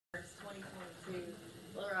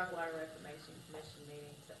Reclamation Commission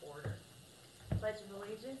meeting to order. Pledge of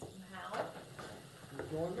Allegiance from Howell. You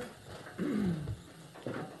join me?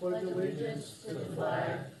 Pledge allegiance to the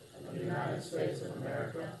flag of the United States of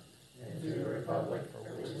America and to the republic for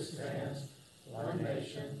which it stands, one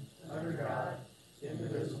nation, under God,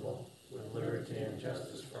 indivisible, with liberty and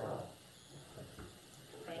justice for all.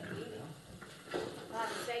 Thank you. We'll have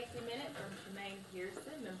a safety minute from Tremaine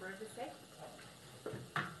Pearson, member of the safety.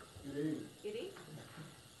 Good evening. Good evening.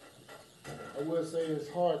 I will say it's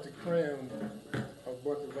hard to cram a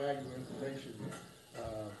bunch of valuable information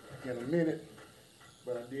in a minute,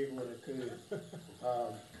 but I did what I could.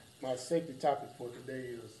 My safety topic for today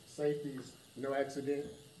is safety is no accident,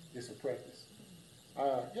 it's a practice.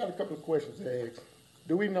 Got a couple of questions to ask.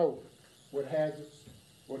 Do we know what hazards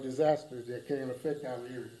or disasters that can affect our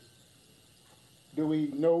areas? Do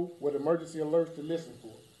we know what emergency alerts to listen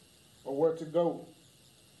for or where to go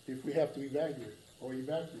if we have to evaluate or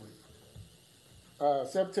evacuate?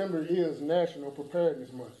 September is National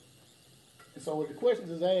Preparedness Month. And so what the question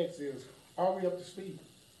is asked is, are we up to speed?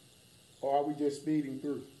 Or are we just speeding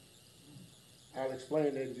through? I'll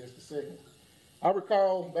explain that in just a second. I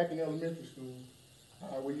recall back in elementary school,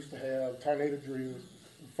 we used to have tornado drills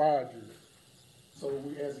and fire drills. So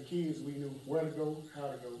we, as the kids, we knew where to go,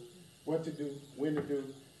 how to go, what to do, when to do,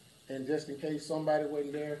 and just in case somebody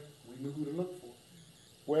wasn't there, we knew who to look for.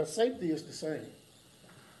 Well, safety is the same.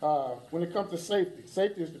 When it comes to safety,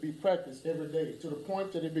 safety is to be practiced every day to the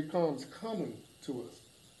point that it becomes common to us.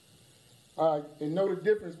 And know the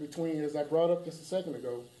difference between, as I brought up just a second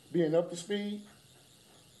ago, being up to speed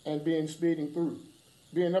and being speeding through.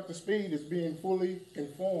 Being up to speed is being fully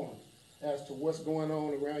informed as to what's going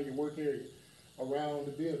on around your work area, around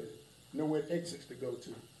the building. Know what exits to go to.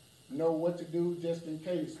 Know what to do just in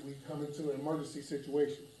case we come into an emergency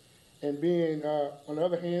situation. And being, on the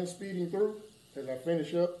other hand, speeding through, as I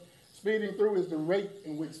finish up, speeding through is the rate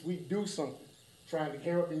in which we do something, trying to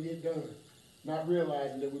hurry up and get done, not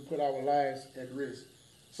realizing that we put our lives at risk.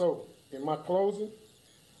 So, in my closing,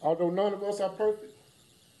 although none of us are perfect,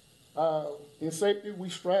 in safety, we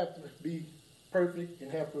strive to be perfect and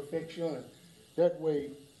have perfection. That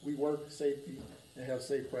way, we work safety and have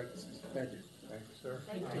safe practices. Thank you. Thank you, sir.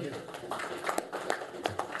 Thank you.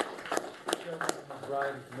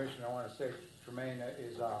 Bride and Commission, I want to say Tremaine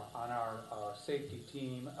is on our safety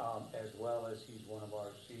team as well as he's one of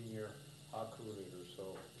our senior crew leaders,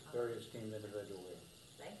 so very esteemed individual here.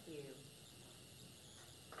 Thank you.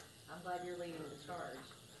 I'm glad you're leading the charge.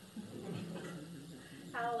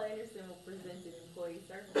 Hal Anderson will present an employee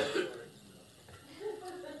service award.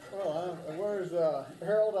 Well, where's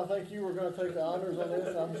Harold? I think you were going to take the honors on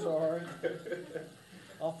this. I'm sorry.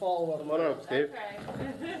 I'll follow up. Come on up, Skip.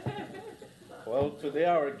 Okay. Well, today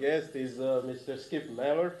our guest is Mr. Skip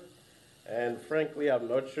Meller, and frankly, I'm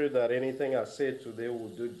not sure that anything I say today will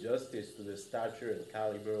do justice to the stature and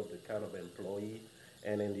caliber of the kind of employee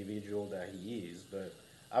and individual that he is, but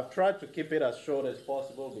I've tried to keep it as short as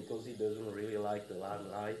possible because he doesn't really like the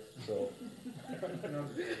limelight, so.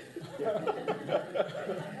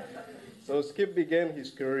 So Skip began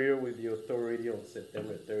his career with the authority on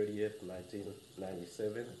September 30th,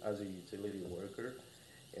 1997 as a utility worker.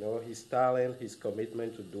 You know, his talent, his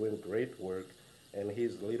commitment to doing great work, and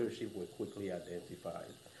his leadership were quickly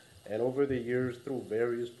identified. And over the years, through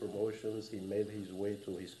various promotions, he made his way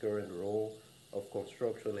to his current role of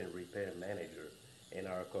construction and repair manager in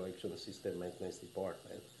our collection system maintenance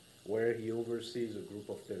department, where he oversees a group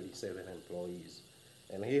of 37 employees.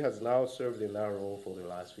 And he has now served in that role for the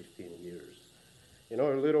last 15 years. You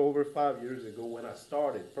know, a little over 5 years ago, when I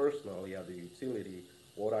started personally at the utility,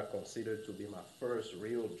 what I considered to be my first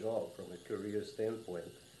real job from a career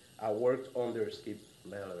standpoint, I worked under Skip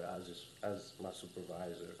Meller as my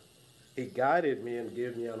supervisor. He guided me and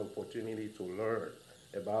gave me an opportunity to learn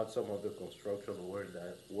about some of the construction work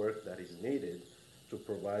that is needed to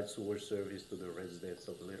provide sewer service to the residents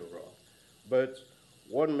of Little Rock. But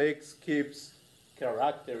what makes Skip's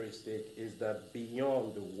characteristic is that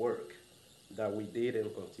beyond the work that we did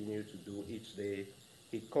and continue to do each day,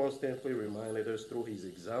 he constantly reminded us through his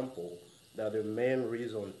example that the main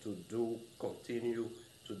reason to continue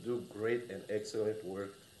to do great and excellent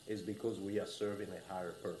work is because we are serving a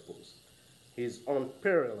higher purpose. His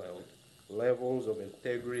unparalleled levels of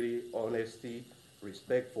integrity, honesty,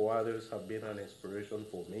 respect for others have been an inspiration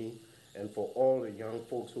for me and for all the young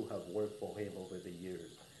folks who have worked for him over the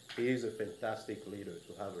years. He is a fantastic leader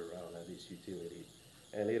to have around at this utility,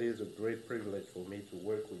 and it is a great privilege for me to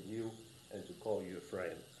work with you and to call you a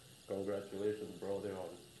friend. Congratulations, brother, on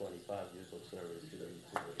 25 years of service to the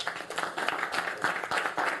utility.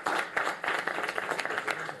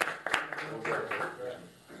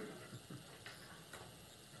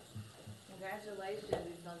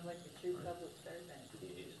 Congratulations, he sounds like a true public servant.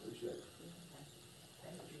 Appreciate it.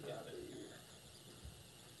 Thank you. You got it here.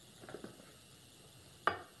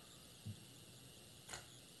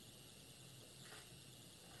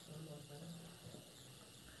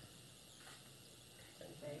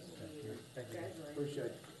 Thank you. Congratulations. Appreciate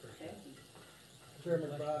it. Thank you. Chairman,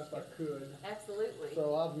 if I could. Absolutely.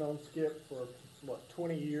 So I've known Skip for,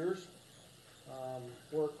 20 years.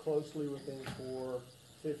 Worked closely with him for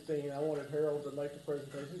 15. I wanted Harold to make the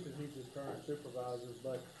presentation because he's his current supervisor,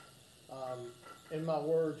 but, and my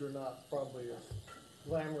words are not probably as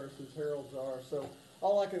glamorous as Harold's are. So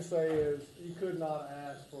all I can say is you could not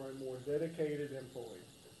ask for a more dedicated employee.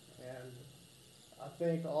 And I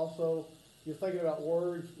think also, you're thinking about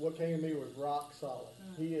words, what came to me was rock solid.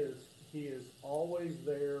 He is always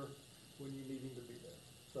there when you need him to be there.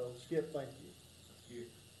 So Skip, thank you. You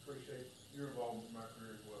appreciate your involvement in my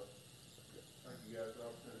career as well. Thank you guys for the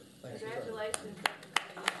opportunity. Thanks, sir. Congratulations.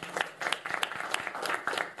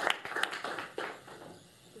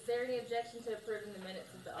 Is there any objection to approving the minutes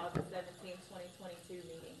of the August 17, 2022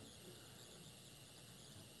 meeting?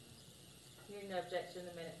 Hearing no objection,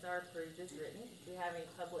 the minutes are approved as written. Do you have any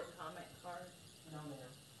public comment cards? No, ma'am.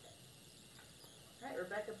 All right,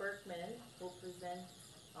 Rebecca Berkman will present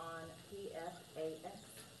on PFAS.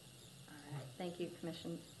 All right, thank you,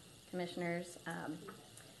 commissioners.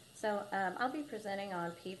 I'll be presenting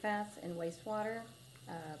on PFAS and wastewater.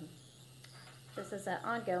 This is an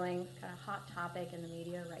ongoing kind of hot topic in the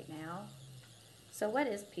media right now. So what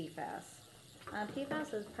is PFAS?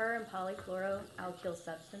 PFAS is per and polyfluoroalkyl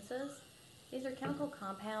substances. These are chemical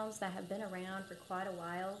compounds that have been around for quite a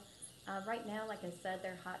while. Right now, like I said,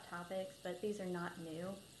 they're hot topics, but these are not new.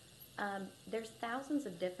 There's thousands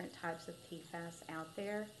of different types of PFAS out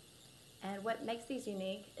there, and what makes these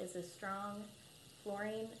unique is a strong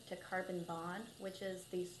fluorine to carbon bond, which is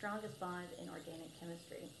the strongest bond in organic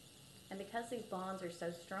chemistry. And because these bonds are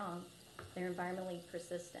so strong, they're environmentally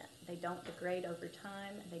persistent. They don't degrade over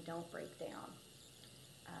time, and they don't break down.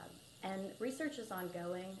 And research is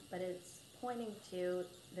ongoing, but it's pointing to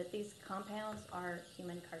that these compounds are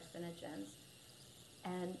human carcinogens.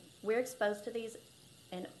 And we're exposed to these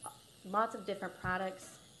in lots of different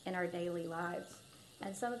products in our daily lives.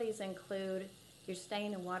 And some of these include your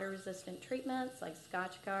stain and water resistant treatments like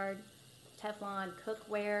Scotchgard, Teflon,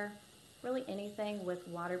 cookware, really anything with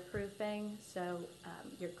waterproofing. So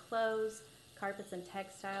your clothes, carpets and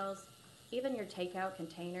textiles, even your takeout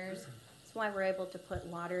containers. That's why we're able to put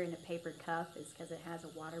water in a paper cup, is because it has a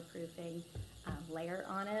waterproofing layer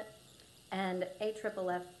on it. And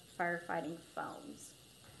AFFF firefighting foams.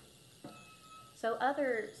 So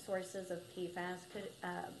other sources of PFAS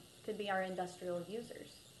could be our industrial users.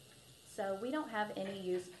 So we don't have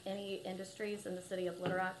any industries in the city of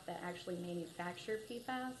Little Rock that actually manufacture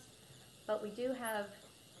PFAS, but we do have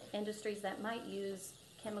industries that might use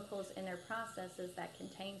chemicals in their processes that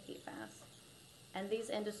contain PFAS. And these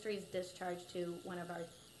industries discharge to one of our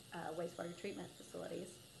wastewater treatment facilities.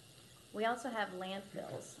 We also have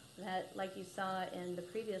landfills that, like you saw in the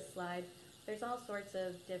previous slide, there's all sorts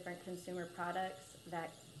of different consumer products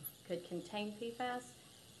that could contain PFAS.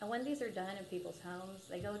 And when these are done in people's homes,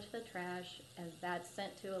 they go to the trash and that's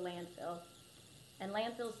sent to a landfill. And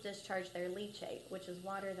landfills discharge their leachate, which is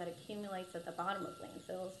water that accumulates at the bottom of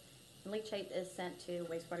landfills. And leachate is sent to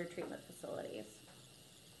wastewater treatment facilities.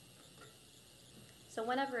 So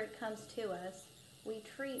whenever it comes to us, we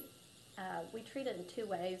treat it in two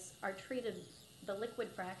ways. The liquid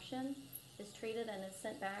fraction is treated and is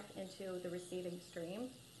sent back into the receiving stream.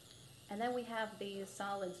 And then we have the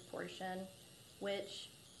solids portion, which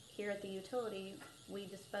here at the utility, we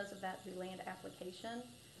dispose of that through land application.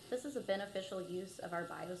 This is a beneficial use of our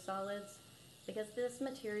biosolids because this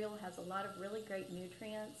material has a lot of really great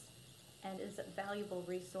nutrients and is a valuable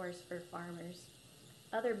resource for farmers.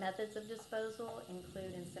 Other methods of disposal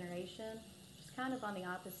include incineration, which is kind of on the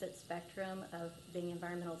opposite spectrum of being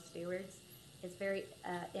environmental stewards. It's very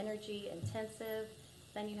energy intensive.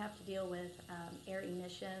 Then you have to deal with air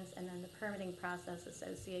emissions and then the permitting process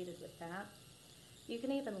associated with that. You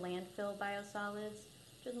can even landfill biosolids,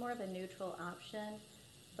 which is more of a neutral option,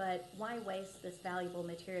 but why waste this valuable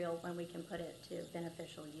material when we can put it to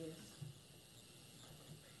beneficial use?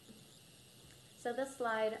 So this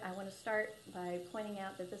slide, I want to start by pointing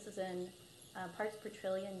out that this is in parts per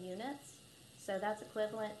trillion units. So that's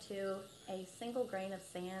equivalent to a single grain of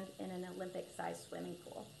sand in an Olympic-sized swimming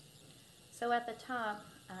pool. So at the top,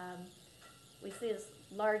 we see this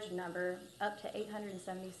large number, up to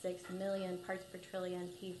 876 million parts per trillion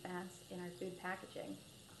PFAS in our food packaging.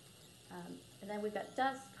 And then we've got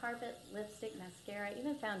dust, carpet, lipstick, mascara,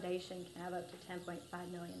 even foundation can have up to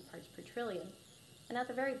 10.5 million parts per trillion. And at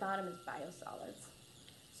the very bottom is biosolids.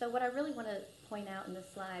 So what I really want to point out in this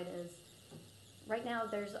slide is right now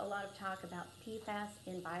there's a lot of talk about PFAS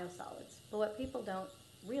in biosolids, but what people don't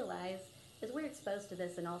realize is we're exposed to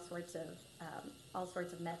this in all sorts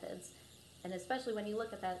of methods. And especially when you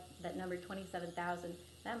look at that number 27,000,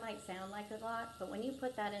 that might sound like a lot, but when you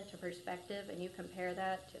put that into perspective and you compare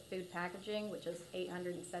that to food packaging, which is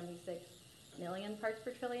 876 million parts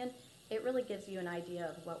per trillion, it really gives you an idea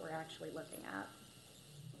of what we're actually looking at.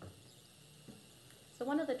 So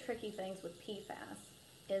one of the tricky things with PFAS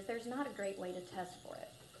is there's not a great way to test for it.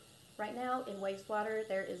 Right now in wastewater,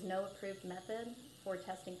 there is no approved method for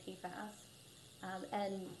testing PFAS.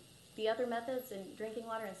 And the other methods in drinking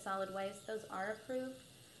water and solid waste, those are approved.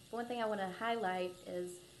 But one thing I want to highlight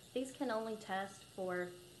is these can only test for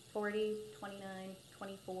 40, 29,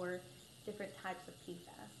 24 different types of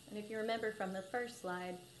PFAS. And if you remember from the first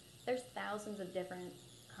slide, there's thousands of different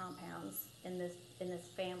compounds in this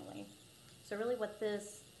family. So really what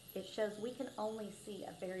it shows we can only see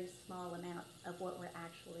a very small amount of what we're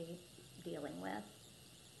actually dealing with.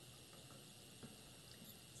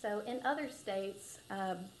 So in other states,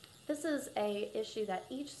 this is an issue that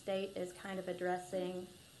each state is kind of addressing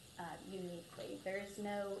uniquely. There is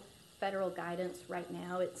no federal guidance right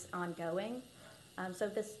now. It's ongoing. So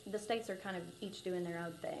the states are kind of each doing their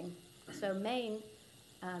own thing. So Maine,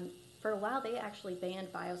 for a while, they actually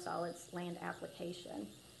banned biosolids land application.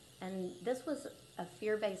 And this was a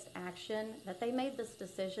fear-based action that they made this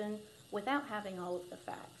decision without having all of the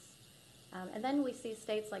facts. And then we see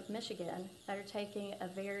states like Michigan that are taking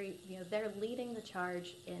they're leading the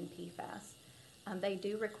charge in PFAS. They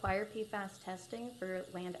do require PFAS testing for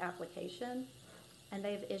land application, and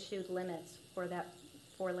they've issued limits for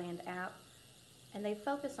land app. And they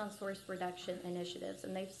focus on source reduction initiatives,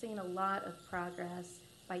 and they've seen a lot of progress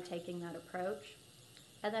by taking that approach.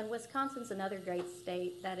 And then Wisconsin's another great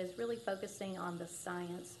state that is really focusing on the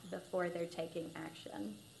science before they're taking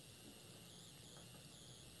action.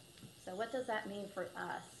 So what does that mean for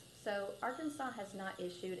us? So Arkansas has not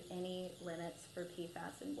issued any limits for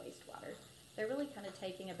PFAS in wastewater. They're really kind of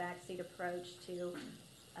taking a backseat approach to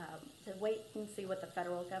wait and see what the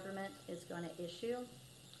federal government is going to issue.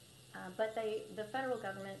 But the federal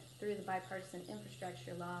government, through the bipartisan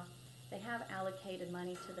infrastructure law, they have allocated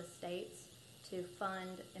money to the states to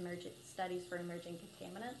fund studies for emerging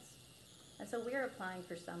contaminants. And so we're applying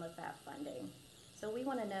for some of that funding. So we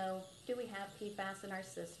want to know, do we have PFAS in our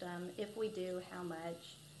system? If we do, how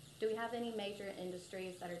much? Do we have any major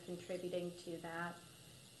industries that are contributing to that?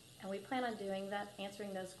 And we plan on doing that,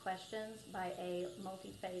 answering those questions by a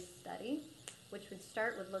multi-phase study, which would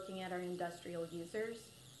start with looking at our industrial users,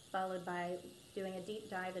 followed by doing a deep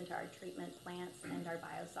dive into our treatment plants and our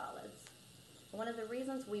biosolids. One of the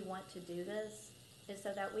reasons we want to do this is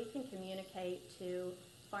so that we can communicate to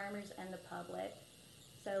farmers and the public.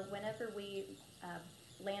 So whenever we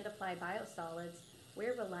land apply biosolids,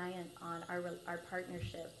 we're reliant on our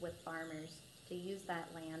partnership with farmers to use that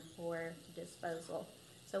land for disposal.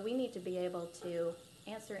 So we need to be able to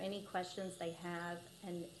answer any questions they have,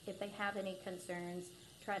 and if they have any concerns,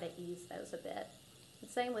 try to ease those a bit. And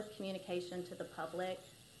same with communication to the public.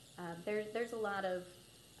 There's a lot of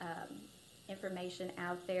information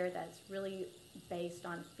out there that's really based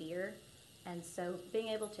on fear, and so being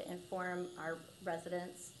able to inform our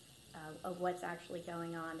residents of what's actually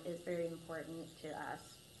going on is very important to us.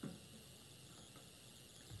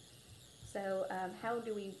 So how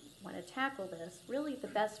do we want to tackle this? Really the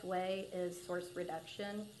best way is source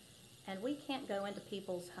reduction, and we can't go into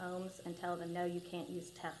people's homes and tell them, no, you can't use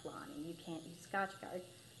Teflon and you can't use Scotchgard.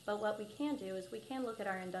 But what we can do is we can look at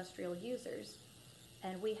our industrial users,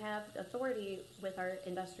 and we have authority with our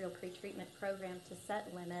industrial pretreatment program to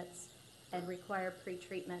set limits and require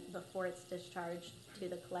pretreatment before it's discharged to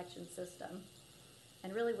the collection system.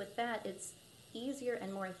 And really with that, it's easier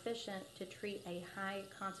and more efficient to treat a high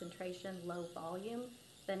concentration, low volume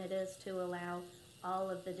than it is to allow all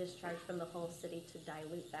of the discharge from the whole city to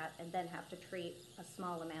dilute that and then have to treat a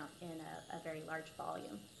small amount in a very large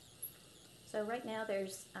volume. So right now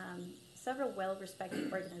there's several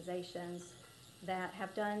well-respected organizations that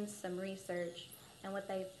have done some research, and what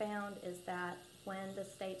they've found is that when the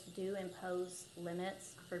states do impose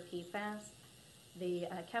limits for PFAS, the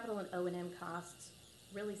capital and O&M costs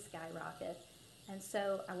really skyrocket. And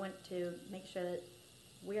so I want to make sure that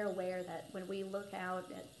we're aware that when we look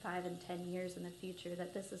out at 5 and 10 years in the future,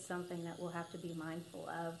 that this is something that we'll have to be mindful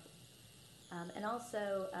of. And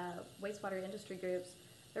also, wastewater industry groups,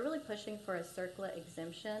 they're really pushing for a CERCLA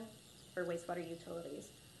exemption for wastewater utilities.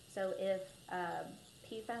 So if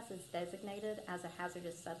PFAS is designated as a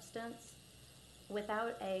hazardous substance,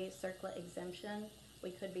 without a CERCLA exemption,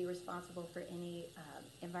 we could be responsible for any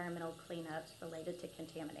environmental cleanups related to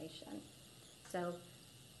contamination. So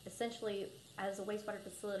essentially, as a wastewater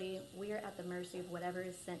facility, we are at the mercy of whatever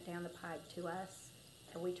is sent down the pipe to us,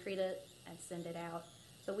 and we treat it and send it out.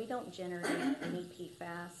 So we don't generate any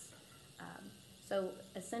PFAS. So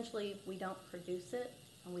essentially, we don't produce it,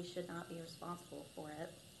 and we should not be responsible for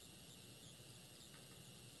it.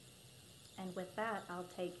 And with that, I'll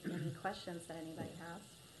take any questions that anybody has.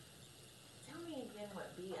 Tell me again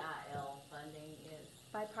what BIL funding is.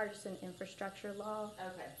 Bipartisan infrastructure law.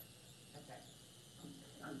 Okay, okay.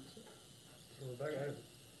 So Rebecca,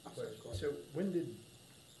 I have a question. So when did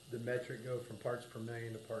the metric go from parts per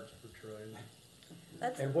million to parts per trillion?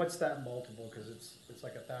 That's And what's that multiple? Because it's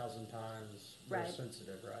like 1,000 times more Right.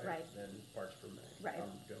 sensitive, right? Right. Than parts per million. Right.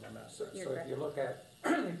 I'm doing my math. So You're if correct. you look at,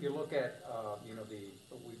 if you look at, you know,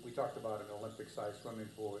 we talked about an Olympic-sized swimming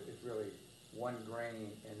pool, it's really one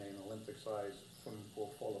grain in an Olympic-sized swimming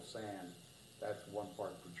pool full of sand. That's 1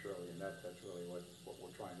 part per trillion. That's really what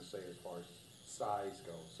we're trying to say as far as size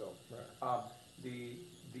goes. So, Right. the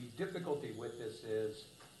difficulty with this is,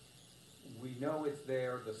 we know it's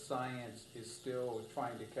there, the science is still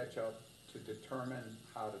trying to catch up to determine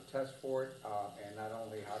how to test for it, and not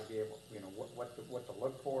only how to be able, you know, what to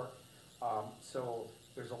look for. So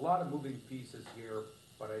there's a lot of moving pieces here,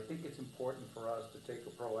 but I think it's important for us to take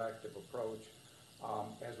a proactive approach.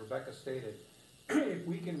 As Rebecca stated, if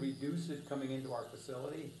we can reduce it coming into our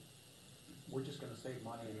facility, we're just gonna save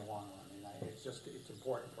money in the long run, and it's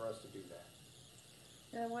important for us to do that.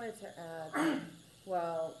 And I wanted to add,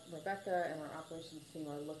 while Rebecca and our operations team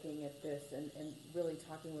are looking at this and really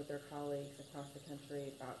talking with their colleagues across the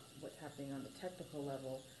country about what's happening on the technical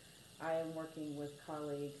level, I am working with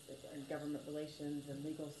colleagues in government relations and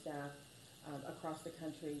legal staff across the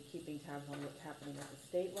country, keeping tabs on what's happening at the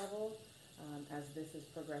state level as this is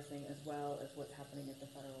progressing, as well as what's happening at the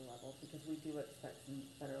federal level, because we do expect some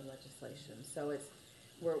federal legislation. So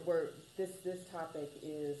this topic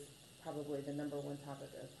is probably the #1 topic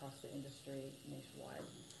across the industry nationwide.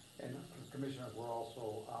 And Commissioners, we're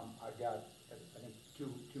also, I've got, I think, two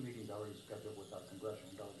meetings already scheduled with our congressional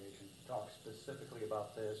delegation to talk specifically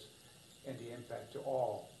about this and the impact to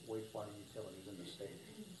all wastewater utilities in the state.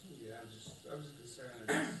 Yeah, I'm just concerned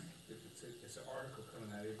that it's an article coming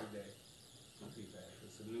out every day on PFAS.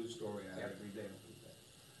 It's a news story out Yep. every day on PFAS.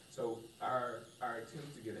 So our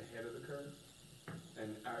attempt to get ahead of the curve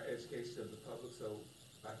and our education of the public, so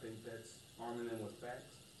I think that's arming them with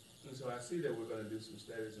facts. And so I see that we're gonna do some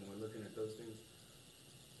studies and we're looking at those things.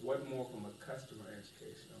 What more from a customer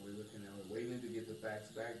education? Are we looking at, we're waiting to get the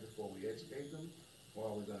facts back before we educate them? Or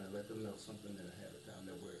are we gonna let them know something ahead of time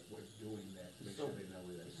that we're doing that to make sure they know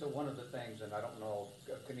we're there? So one of the things, and I don't know,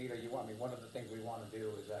 Kanita, one of the things we want to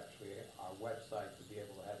do is actually our website to be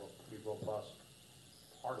able to have a pretty robust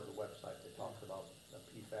part of the website that talks about the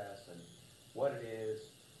PFAS and what it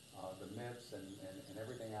is, the myths and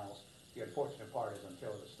everything else. The unfortunate part is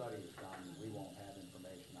until the study is done, we won't have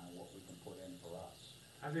information on what we can put in for us.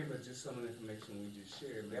 I think that just some of the information we just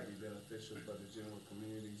shared may be beneficial for the general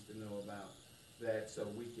communities to know about that, so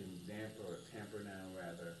we can damper or tamper down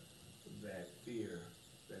rather that fear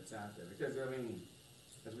that's out there. Because I mean,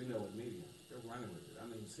 as we know with media, they're running with it. I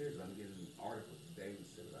mean, seriously, I'm getting articles daily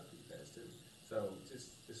still about PFAS too. So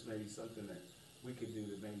this may be something that we could do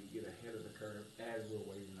to maybe get ahead of the curve as we're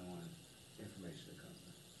waiting on information to come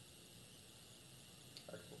in.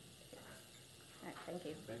 Excellent. All right, thank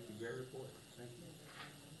you. Thank you, great report. Thank you.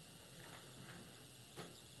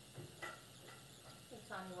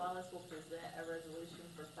 Tanya Wallace will present a resolution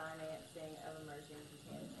for financing of emerging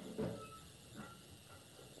contaminants.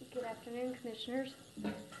 Good afternoon, Commissioners.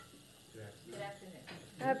 Good afternoon. Good afternoon.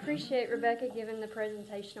 I appreciate Rebecca giving the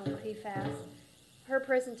presentation on PFAS. Her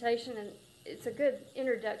presentation, and it's a good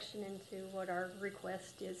introduction into what our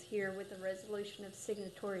request is here with the resolution of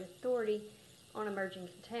signatory authority on emerging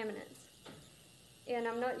contaminants. And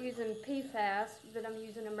I'm not using PFAS, but I'm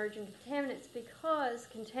using emerging contaminants because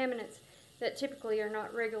contaminants that typically are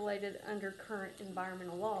not regulated under current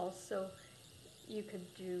environmental laws. So you could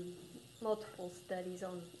do multiple studies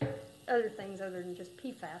on other things other than just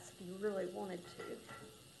PFAS if you really wanted to.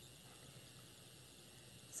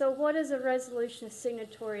 So what is a resolution of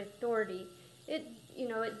signatory authority? It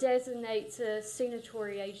designates a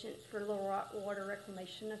signatory agent for Little Rock Water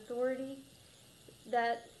Reclamation Authority,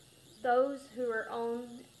 that those who are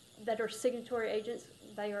that are signatory agents,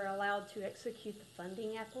 they are allowed to execute the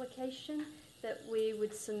funding application that we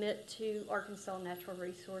would submit to Arkansas Natural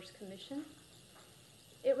Resource Commission.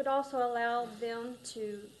 It would also allow them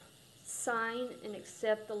to sign and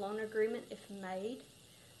accept the loan agreement if made.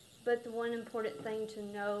 But the one important thing to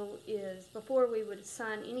know is before we would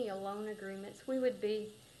sign any loan agreements, we would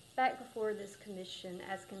be back before this commission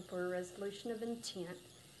asking for a resolution of intent,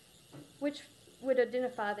 which would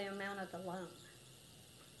identify the amount of the loan.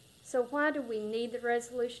 So why do we need the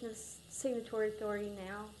resolution of signatory authority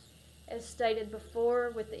now? As stated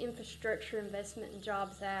before, with the Infrastructure Investment and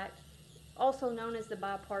Jobs Act, also known as the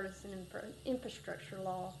Bipartisan Infrastructure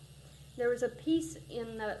Law, there was a piece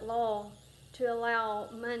in that law to allow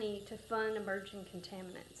money to fund emerging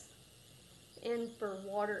contaminants and for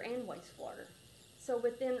water and wastewater. So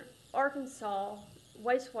within Arkansas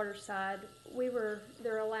wastewater side,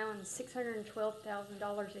 they're allowing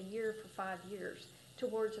 $612,000 a year for 5 years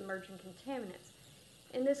towards emerging contaminants.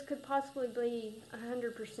 And this could possibly be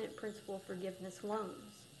 100% principal forgiveness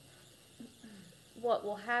loans. What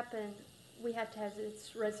will happen, we have to have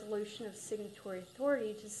this resolution of signatory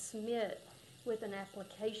authority to submit with an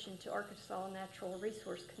application to Arkansas Natural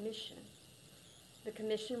Resource Commission. The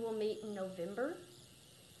commission will meet in November,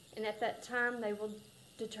 and at that time they will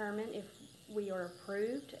determine if we are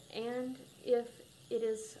approved and if it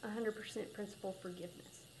is 100% principal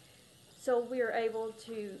forgiveness. So we are able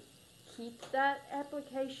to keep that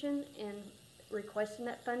application and requesting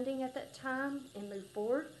that funding at that time and move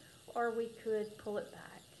forward, or we could pull it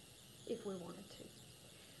back if we wanted to.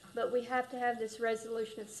 But we have to have this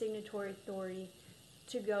resolution of signatory authority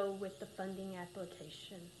to go with the funding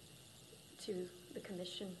application to the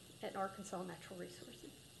commission at Arkansas Natural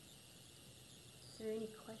Resources. Is there any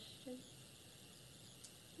questions?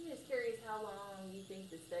 I'm just curious how long you think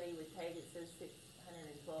the study would take. It says $612,000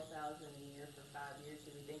 a year for 5 years.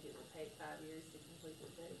 Do we think it would take 5 years to complete the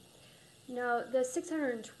study? No, the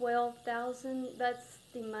 $612,000, that's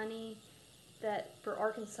the money that for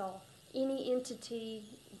Arkansas, any entity,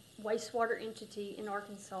 wastewater entity in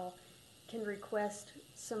Arkansas can request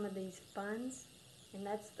some of these funds, and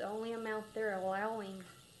that's the only amount they're allowing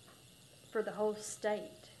for the whole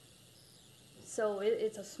state. So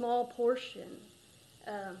it's a small portion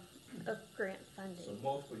of grant funding. So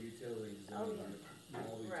multiple utilities. Oh, yeah.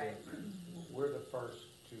 Multiple Right. utilities. We're the first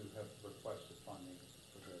to have requested funding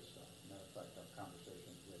for this. Matter of fact, I've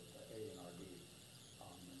conversations with A&RD.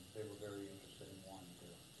 They were very interested in wanting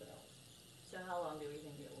to help. So how long do we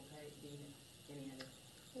think it will take? Do you know any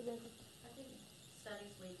idea? I think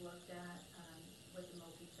studies we've looked at with the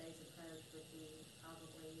multi-phase approach would be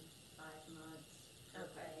probably 5 months per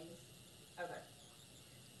Okay. phase. Okay.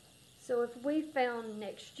 So if we found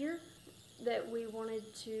next year that we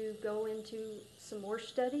wanted to go into some more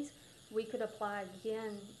studies, we could apply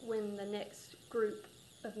again when the next group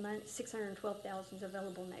of money, $612,000 is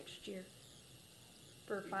available next year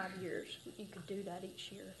for 5 years. You could do that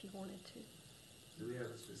each year if you wanted to. Do we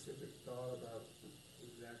have a specific thought about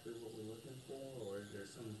exactly what we're looking for, or is there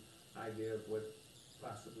some idea of what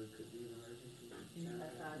possibly could be an emergency?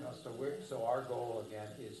 No, so our goal again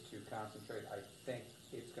is to concentrate, I think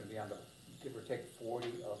it's gonna be on the, give or take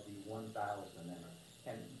 40 of the 1,000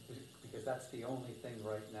 and because that's the only thing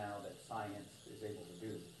right now that science is able to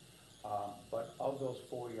do. But of those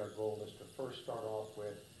 40, our goal is to first start off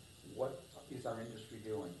with what is our industry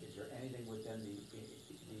doing? Is there anything within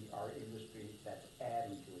our industry that's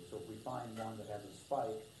adding to it? So if we find one that has a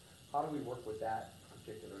spike, how do we work with that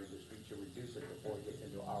particular industry to reduce it before it gets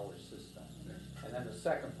into our system? And then the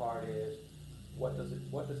second part is, what does it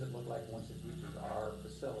look like once it reaches our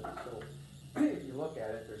facility? So if you look at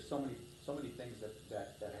it, there's so many things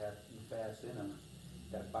that have PFAS in them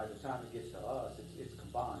that by the time it gets to us, it's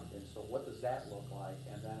combined. And so what does that look like?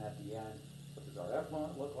 And then at the end, what does our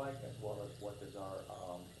effluent look like, as well as what does our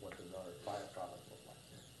byproduct look like?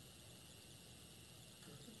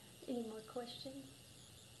 Any more questions?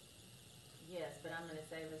 Yes, but I'm gonna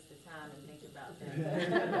save us the time and think about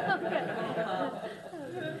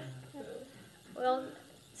that. Well,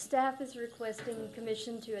 staff is requesting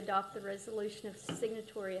commission to adopt the resolution of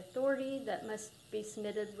signatory authority that must be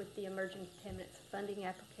submitted with the emerging contaminants funding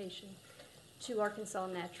application to Arkansas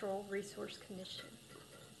Natural Resource Commission.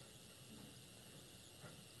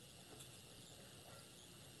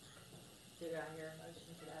 Did I hear a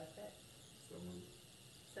motion to that effect? So moved.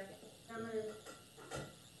 Second?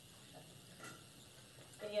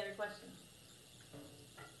 Any other questions?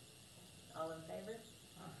 All in favor?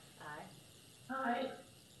 Aye. Aye.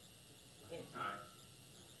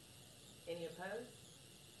 Any opposed?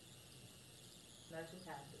 Motion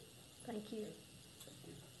passes. Thank you.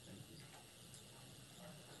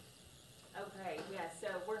 Okay, yeah, so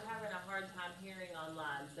we're having a hard time hearing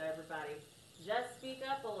online, so everybody, just speak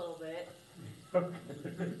up a little bit.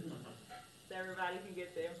 So everybody can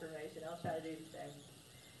get the information. I'll try to do the same.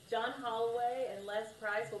 John Holloway and Les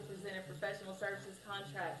Price will present a professional services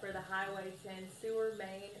contract for the Highway 10 sewer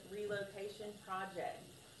main relocation project.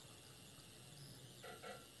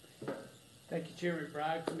 Thank you, Chairman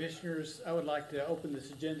McBride. Commissioners, I would like to open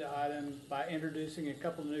this agenda item by introducing a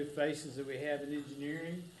couple of new faces that we have in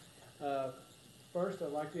engineering. First,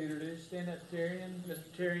 I'd like to introduce stand-up Terrian, Mr.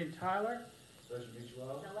 Terrian Tyler. Pleasure to meet you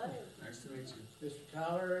all. Hello. Nice to meet you. Mr.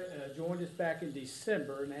 Tyler joined us back in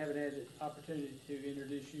December, and I haven't had the opportunity to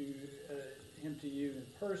introduce him to you in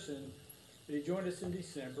person, but he joined us in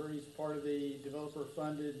December. He's part of the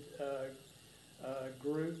developer-funded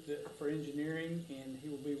group for engineering, and he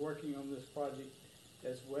will be working on this project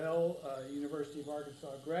as well. University of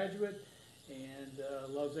Arkansas graduate, and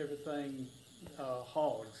loves everything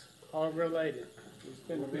hog related. We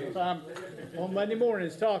spend a little time on Monday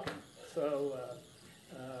mornings talking. So,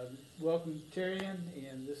 welcome, Terrian,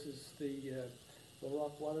 and this is the Little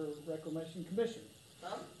Rock Water Reclamation Commission.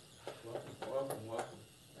 Welcome.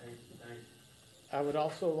 Thank you. I would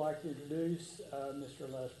also like to introduce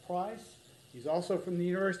Mr. Les Price. He's also from the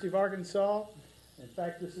University of Arkansas. In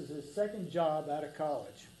fact, this is his second job out of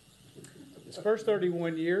college. His first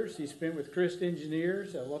 31 years he spent with Christ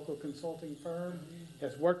Engineers, a local consulting firm,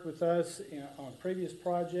 has worked with us on previous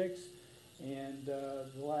projects, and the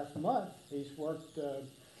last month he's worked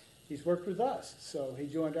with us. So he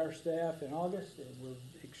joined our staff in August, and we're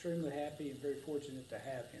extremely happy and very fortunate to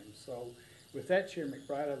have him. So with that, Chair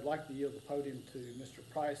McBride, I'd like to yield the podium to Mr.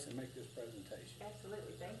 Price and make this presentation.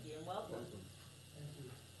 Absolutely, thank you, and welcome.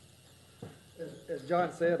 As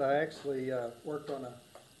John said, I actually worked on a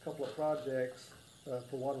couple of projects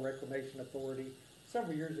for Water Reclamation Authority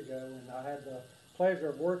several years ago, and I had the pleasure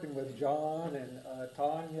of working with John and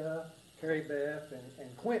Tanya, Carrie Beth,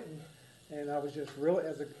 and Quentin, and I was just really,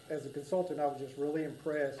 as a consultant, I was just really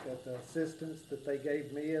impressed at the assistance that they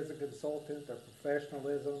gave me as a consultant, their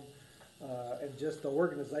professionalism, and just the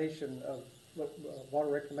organization of Water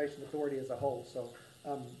Reclamation Authority as a whole. So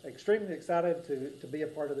I'm extremely excited to be a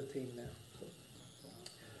part of the team now.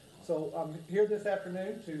 So I'm here this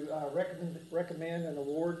afternoon to recommend an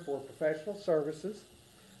award for professional services,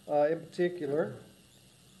 in particular,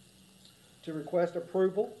 to request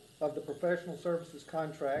approval of the professional services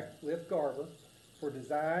contract with Garver for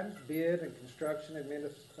design, bid, and construction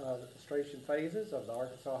administration phases of the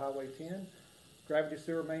Arkansas Highway 10 Gravity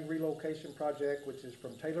Sewer Main Relocation Project, which is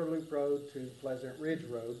from Taylor Loop Road to Pleasant Ridge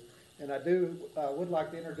Road. And I would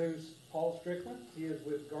like to introduce Paul Strickland. He is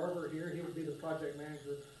with Garver here. He would be the project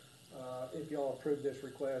manager if y'all approve this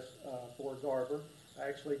request for Garver. I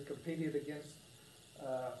actually competed against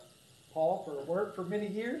Paul for work for many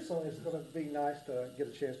years, so it's going to be nice to get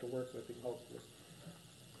a chance to work with him, hopefully.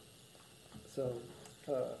 So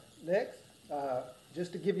next,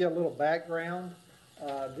 just to give you a little background,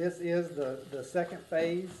 this is the second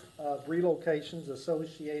phase of relocations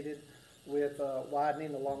associated with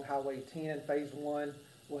widening along Highway 10. Phase 1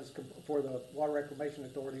 was for the Water Reclamation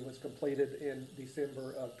Authority was completed in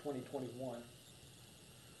December of 2021.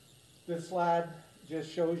 This slide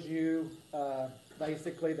just shows you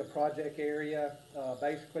basically the project area.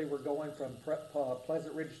 Basically, we're going from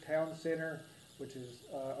Pleasant Ridge Town Center, which is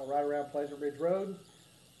right around Pleasant Ridge Road,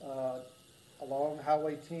 along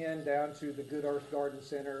Highway 10 down to the Good Earth Garden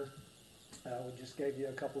Center. We just gave you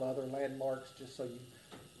a couple other landmarks just so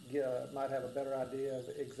you might have a better idea of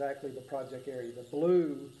exactly the project area. The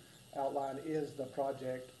blue outline is the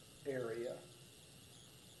project area.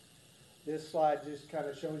 This slide just kind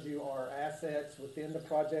of shows you our assets within the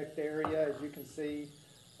project area. As you can see,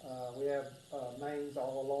 we have mains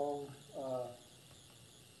all along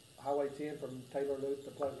Highway 10 from Taylor Loop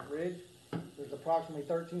to Pleasant Ridge. There's approximately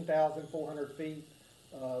 13,400 feet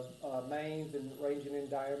of mains and ranging in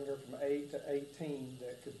diameter from 8 to 18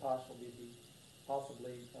 that could possibly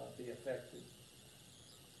be affected.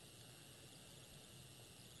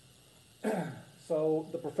 So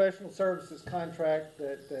the professional services contract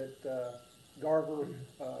that Garver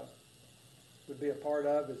would be a part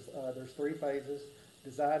of is there's 3 phases: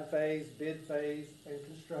 design phase, bid phase, and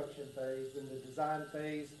construction phase. In the design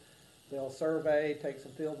phase, they'll survey, take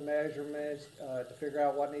some field measurements to figure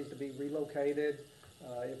out what needs to be relocated.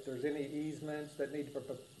 If there's any easements that need to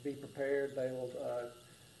be prepared, they will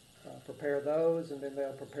prepare those, and then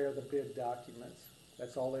they'll prepare the bid documents.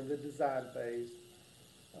 That's all in the design phase.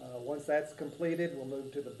 Once that's completed, we'll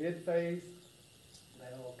move to the bid phase.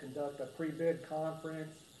 They'll conduct a pre-bid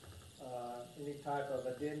conference. Any type of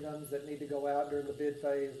addendums that need to go out during the bid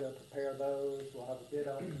phase, they'll prepare those. We'll have a bid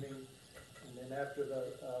opening. And then after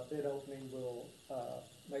the bid opening, we'll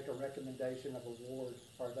make a recommendation of award,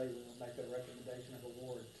 or they will make a recommendation of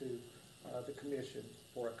award to the commission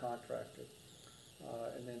for a contractor.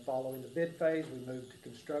 And then following the bid phase, we move to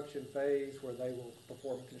construction phase where they will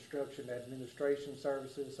perform construction administration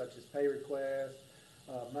services such as pay requests,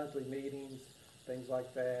 monthly meetings, things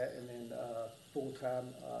like that, and then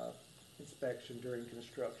full-time inspection during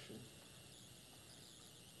construction.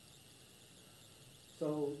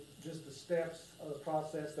 So just the steps of the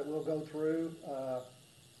process that we'll go through.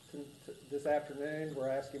 This afternoon, we're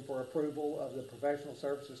asking for approval of the professional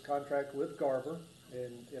services contract with Garver.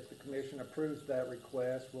 And if the commission approves that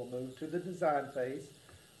request, we'll move to the design phase.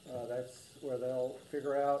 That's where they'll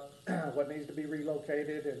figure out what needs to be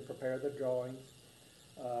relocated and prepare the drawings.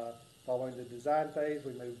 Following the design phase,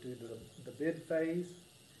 we move to the bid phase.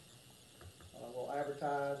 We'll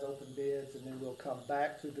advertise, open bids, and then we'll come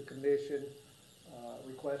back to the commission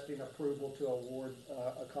requesting approval to award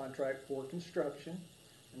a contract for construction.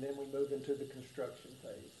 And then we move into the construction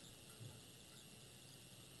phase.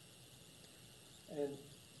 And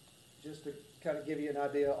just to kind of give you an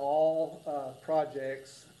idea, all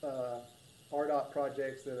projects, RDOT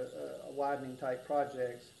projects, widening type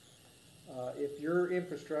projects, if your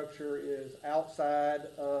infrastructure is outside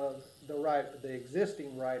of the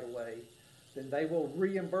existing right-of-way, then they will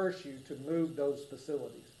reimburse you to move those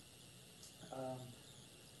facilities.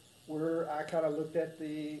 I kind of looked at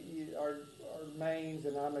our mains,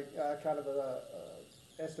 and I kind of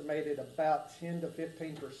estimated about 10 to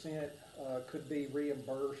 15% could be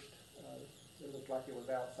reimbursed. It looked like it was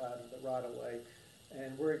outside of the right-of-way.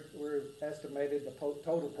 And we're estimated the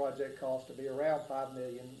total project cost to be around $5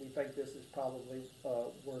 million. We think this is probably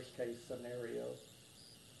a worst case scenario.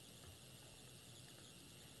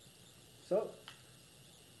 So,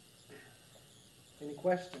 any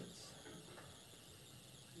questions?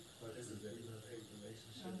 This is a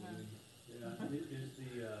relationship. Yeah, is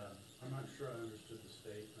I'm not sure I understood the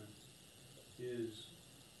statement. Is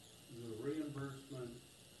the reimbursement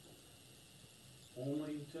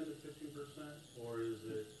only 10 to 15%, or is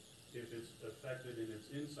it if it's affected and it's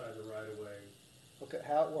inside the right of way? Okay,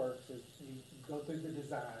 how it works is you go through the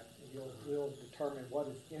design, and you'll determine what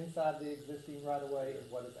is inside the existing right of way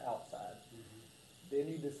and what is outside. Then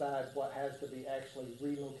you decide what has to be actually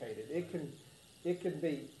relocated. It can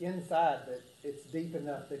be inside, but it's deep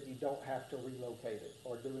enough that you don't have to relocate it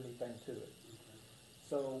or do anything to it.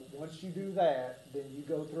 So once you do that, then you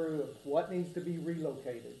go through what needs to be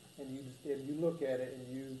relocated, and you look at it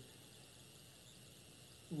and you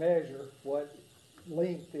measure what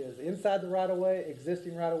length is inside the right-of-way,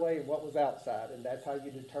 existing right-of-way, and what was outside, and that's how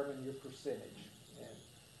you determine your percentage. And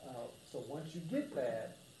so once you get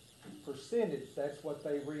that percentage, that's what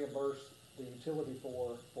they reimburse the utility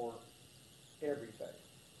for everything.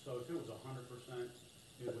 So if it was 100%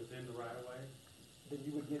 within the right of way? Then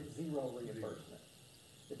you would get zero reimbursement.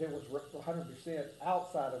 If it was 100%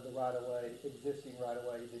 outside of the right-of-way, existing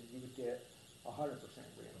right-of-way, then you would get 100%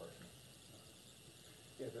 reimbursement.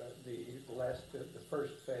 Yeah, the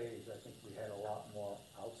first phase, I think we had a lot more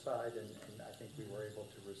outside, and I think we were able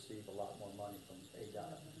to receive a lot more money from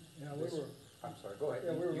ADOT. Yeah, I'm sorry, go ahead.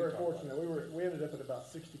 Yeah, we were You very talk about fortunate. it. We ended up at about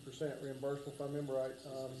 60% reimbursable, if I remember right,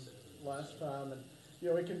 last time. And,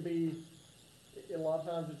 it can be, a lot of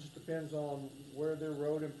times it just depends on where their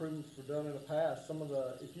road improvements were done in the past.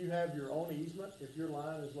 If you have your own easement, if your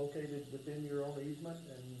line is located within your own easement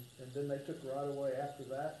and then they took right away after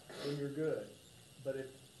that, then you're good. But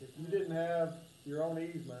if you didn't have your own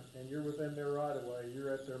easement and you're within their right of way, you're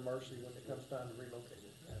at their mercy when it comes time to relocate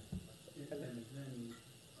it. And then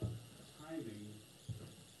timing,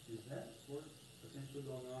 is that work potentially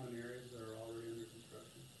going on in areas that are already under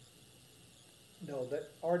construction? No, that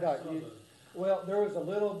RDOT, well, there's a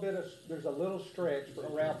little stretch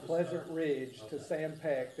around Pleasant Ridge to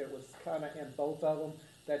Sandpeck that was kind of in both of them.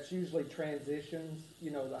 That's usually transitions,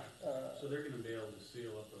 So they're gonna be able to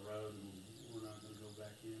seal up the road and we're not gonna go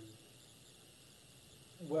back in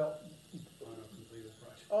well, on a completed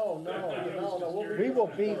project? oh, no,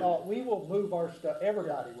 we will move our stuff,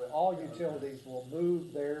 everybody will, all utilities will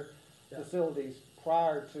move their facilities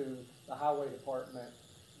prior to the highway department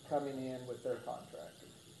coming in with their contractors.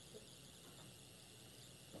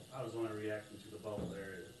 I was only reacting to the bubble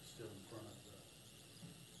area that's still in front of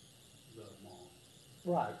the mall.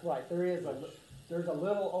 Right, there's a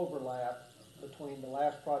little overlap between the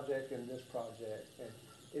last project and this project, and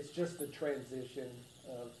it's just the transition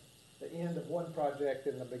of the end of one project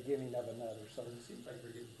and the beginning of another, so. It seems like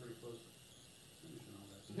we're getting pretty close to finishing all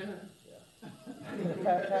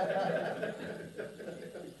that.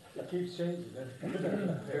 It keeps changing, doesn't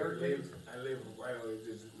it? I live right away,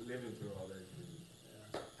 just living through all that.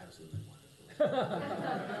 Absolutely wonderful.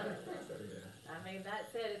 So, yeah. I mean,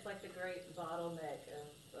 that said, it's like the great bottleneck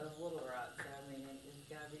of Little Rock, so I mean, it's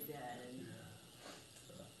gotta be done.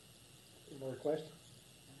 more questions?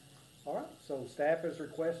 All right, so staff is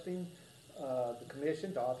requesting the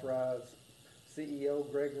commission to authorize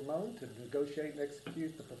CEO Greg Ramon to negotiate and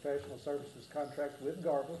execute the professional services contract with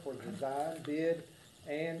Garva for design, bid,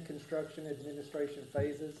 and construction administration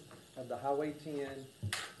phases of the Highway 10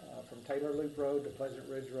 from Taylor Loop Road to Pleasant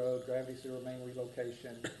Ridge Road, Gravity Sewer Main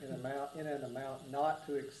relocation in an amount not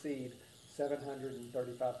to exceed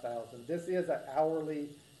 $735,000. This is an hourly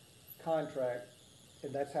contract,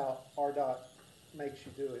 and that's how RDOT makes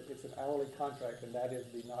you do it. It's an hourly contract, and that is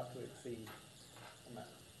the not to exceed amount.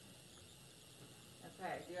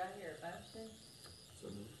 Okay, do I hear a motion? So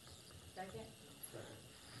moved. Second?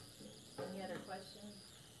 Any other questions?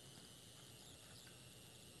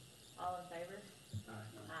 All in favor? Aye.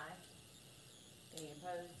 Aye. Any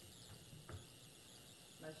opposed?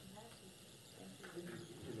 Motion passes. Thank you.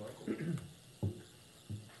 You're welcome.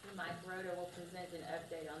 Mike Rhoda will present an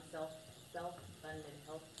update on self-funded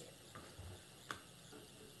healthcare.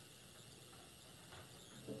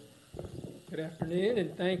 Good afternoon,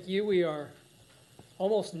 and thank you. We are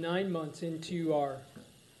almost 9 months into our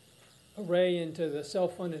array into the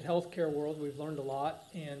self-funded healthcare world. We've learned a lot,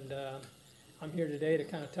 and I'm here today to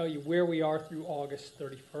kind of tell you where we are through August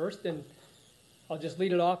 31st. And I'll just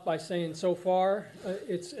lead it off by saying so far,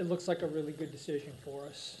 it looks like a really good decision for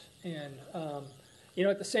us. And,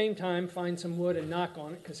 at the same time, find some wood and knock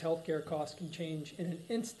on it, because healthcare costs can change in an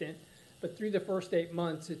instant. But through the first 8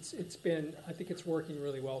 months, I think it's working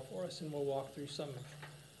really well for us, and we'll walk through some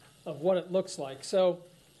of what it looks like. So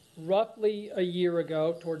roughly a year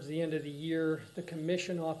ago, towards the end of the year, the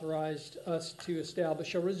commission authorized us to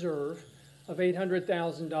establish a reserve of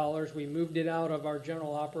 $800,000. We moved it out of our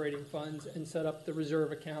general operating funds and set up the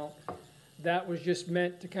reserve account. That was just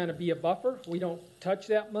meant to kind of be a buffer. We don't touch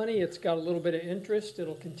that money. It's got a little bit of interest.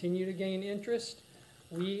 It'll continue to gain interest.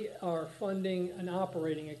 We are funding an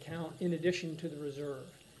operating account in addition to the reserve.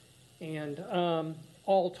 And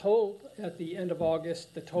all told, at the end of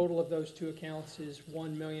August, the total of those two accounts is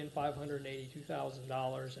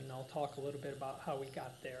 $1,582,000, and I'll talk a little bit about how we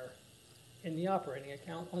got there in the operating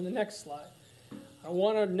account on the next slide. I don't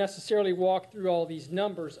want to necessarily walk through all these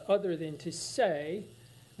numbers other than to say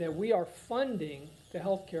that we are funding the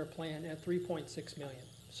healthcare plan at $3.6 million.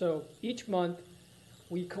 So each month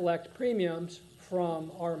we collect premiums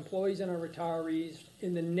from our employees and our retirees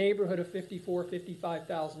in the neighborhood of $54,000,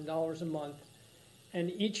 $55,000 a month. And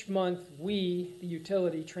each month we, the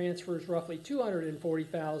utility, transfers roughly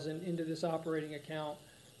 $240,000 into this operating account.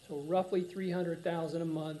 So roughly $300,000 a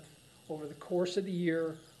month over the course of the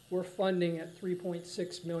year. We're funding at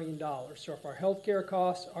 $3.6 million. So if our healthcare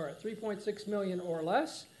costs are at $3.6 million or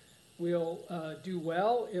less, we'll do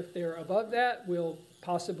well. If they're above that, we'll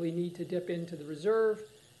possibly need to dip into the reserve.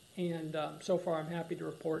 And so far I'm happy to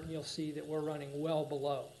report, and you'll see that we're running well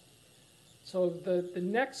below. So the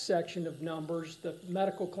next section of numbers, the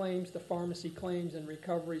medical claims, the pharmacy claims, and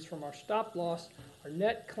recoveries from our stop loss, our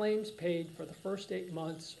net claims paid for the first 8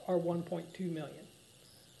 months are $1.2 million.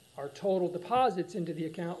 Our total deposits into the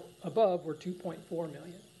account above were $2.4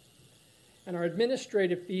 million. And our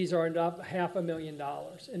administrative fees are about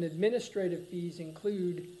 $500,000. And administrative fees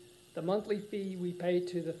include the monthly fee we pay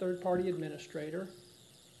to the third-party administrator,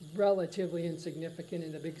 relatively insignificant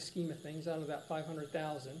in the big scheme of things out of that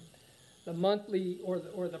 $500,000. The monthly or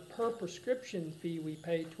the per prescription fee we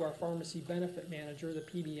pay to our pharmacy benefit manager, the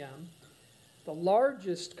PBM. The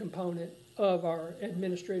largest component of our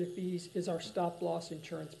administrative fees is our stop-loss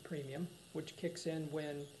insurance premium, which kicks in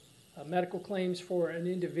when medical claims for an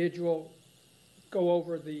individual go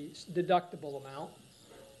over the deductible amount.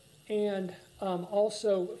 And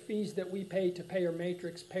also fees that we pay to Payer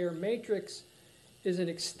Matrix. Payer Matrix is an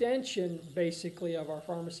extension, basically, of our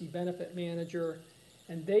pharmacy benefit manager,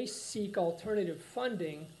 and they seek alternative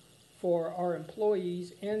funding for our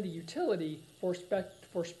employees and the utility for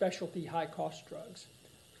specialty high-cost drugs.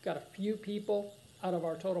 We've got a few people out of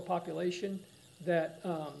our total population that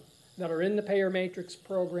are in the Payer Matrix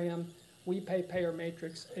program. We pay Payer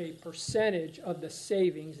Matrix a percentage of the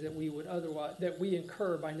savings that we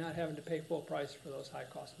incur by not having to pay full price for those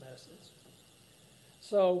high-cost medicines.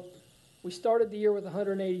 So we started the year with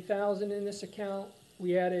 $180,000 in this account.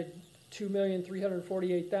 We added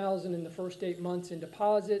 $2,348,000 in the first 8 months in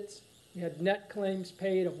deposits. We had net claims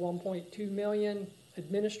paid of $1.2 million,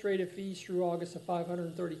 administrative fees through August of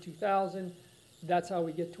 $532,000. That's how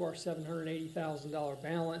we get to our $780,000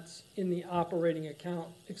 balance in the operating account,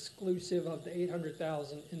 exclusive of the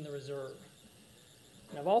 $800,000 in the reserve.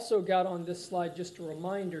 And I've also got on this slide just a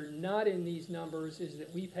reminder, not in these numbers, is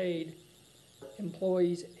that we paid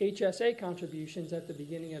employees' HSA contributions at the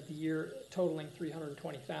beginning of the year totaling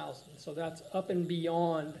 $320,000. So that's up and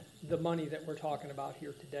beyond the money that we're talking about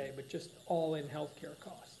here today, but just all in healthcare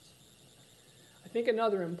costs. I think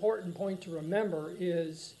another important point to remember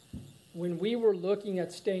is when we were looking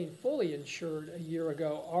at staying fully insured a year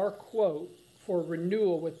ago, our quote for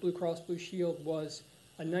renewal with Blue Cross Blue Shield was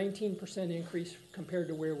a 19% increase compared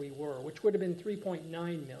to where we were, which would have been $3.9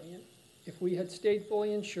 million. If we had stayed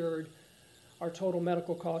fully insured, our total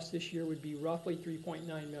medical cost this year would be roughly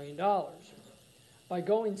 $3.9 million. By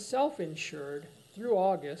going self-insured through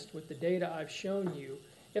August with the data I've shown you,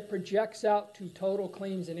 it projects out to total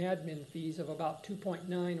claims and admin fees of about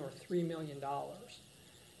 $2.9 or $3 million.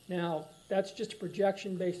 Now, that's just a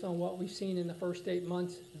projection based on what we've seen in the first 8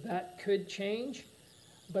 months. That could change,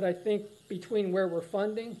 but I think between where we're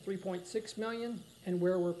funding, $3.6 million, and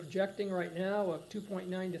where we're projecting right now of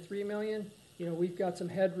 $2.9 to $3 million, you know, we've got some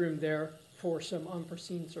headroom there for some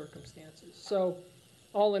unforeseen circumstances. So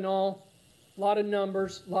all in all, a lot of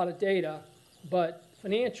numbers, a lot of data, but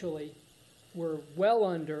financially, we're well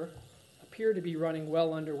under, appear to be running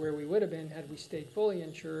well under where we would have been had we stayed fully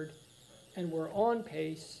insured, and we're on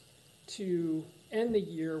pace to end the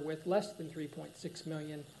year with less than $3.6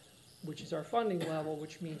 million, which is our funding level,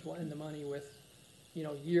 which means we'll end the money with, you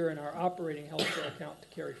know, year in our operating healthcare account to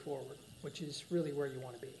carry forward, which is really where you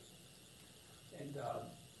want to be. And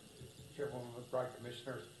Chairwoman McBride,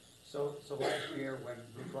 Commissioners, so last year when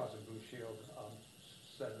Blue Cross and Blue Shield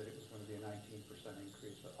said that it was going to be a 19%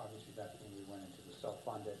 increase, obviously that's when we went into the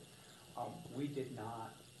self-funded. We did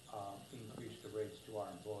not increase the rates to our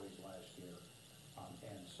employees last year.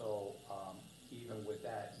 And so even with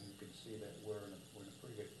that, you can see that we're in a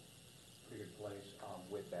pretty good place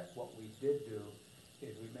with that. What we did do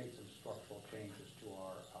is we made some structural changes to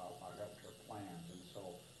our healthcare plans, and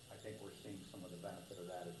so I think we're seeing some of the benefit of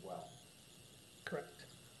that as well. Correct.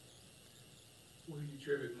 What do you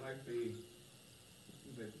attribute might be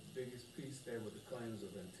the biggest piece there with the claims of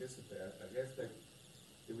anticipate? I guess that,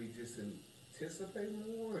 did we just anticipate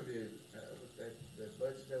more, or did with that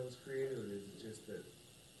budget that was created, or is it just that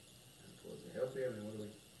was it healthy? I mean, what do we?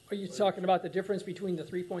 Are you talking about the difference between the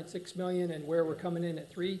 3.6 million and where we're coming in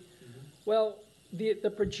at 3? Well,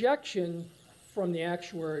 the projection from the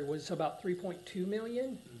actuary was about 3.2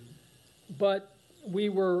 million, but we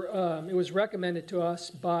were, it was recommended to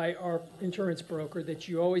us by our insurance broker that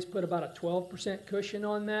you always put about a 12% cushion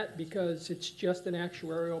on that because it's just an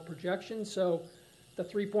actuarial projection. So the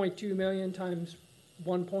 3.2 million times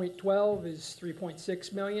 1.12 is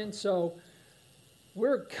 3.6 million. So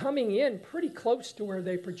we're coming in pretty close to where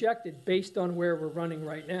they projected based on where we're running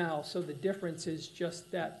right now. So the difference is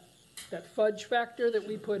just that fudge factor that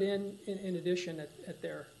we put in addition at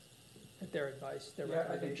their advice, their recommendation.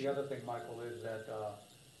 I think the recommendation. other thing, Michael, is that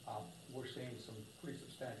we're seeing some pretty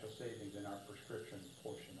substantial savings in our prescription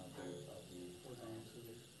portion of the.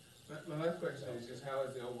 My last question is just how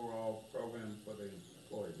is the overall program for the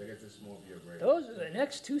employees? I guess it's more of your grade. Those are the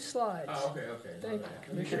next 2 slides. Oh, okay. Thank you,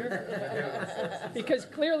 Commissioner. Because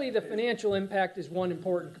clearly the financial impact is one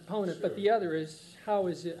important component, but the other is how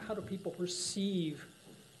do people perceive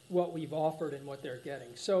what we've offered and what they're getting.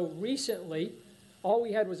 So recently, all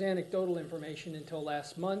we had was anecdotal information until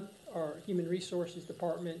last month. Our Human Resources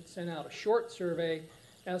Department sent out a short survey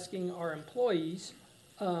asking our employees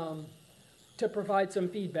to provide some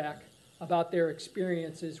feedback about their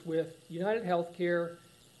experiences with United Healthcare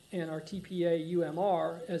and our TPA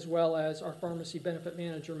UMR, as well as our pharmacy benefit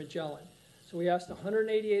manager, Magellan. So we asked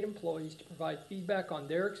 188 employees to provide feedback on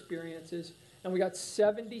their experiences, and we got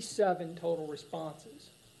 77 total responses.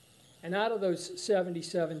 And out of those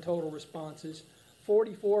 77 total responses,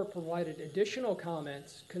 44 provided additional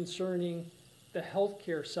comments concerning the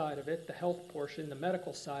healthcare side of it, the health portion, the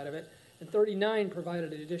medical side of it, and 39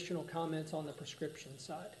 provided additional comments on the prescription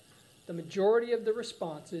side. The majority of the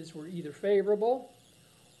responses were either favorable,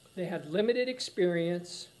 they had limited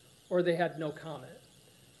experience, or they had no comment.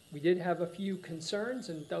 We did have a few concerns,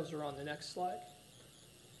 and those are on the next slide.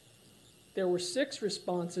 There were 6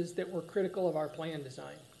 responses that were critical of our plan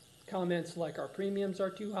design. Comments like our premiums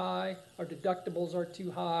are too high, our deductibles are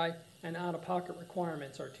too high, and out-of-pocket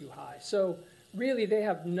requirements are too high. So really they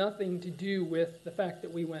have nothing to do with the fact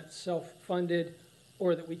that we went self-funded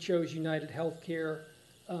or that we chose United Healthcare.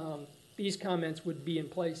 These comments would be in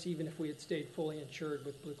place even if we had stayed fully insured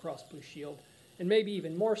with Blue Cross Blue Shield, and maybe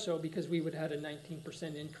even more so because we would have had a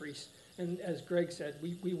 19% increase. And as Greg said,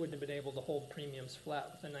 we wouldn't have been able to hold premiums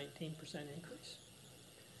flat with a 19% increase.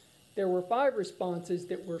 There were 5 responses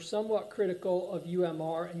that were somewhat critical of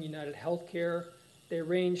UMR and United Healthcare. They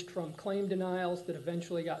ranged from claim denials that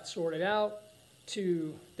eventually got sorted out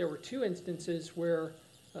there were two instances where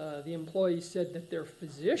the employees said that their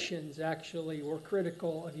physicians actually were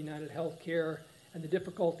critical of United Healthcare and the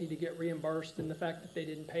difficulty to get reimbursed and the fact that they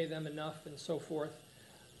didn't pay them enough and so forth.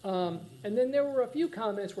 And then there were a few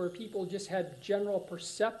comments where people just had general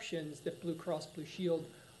perceptions that Blue Cross Blue Shield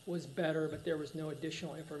was better, but there was no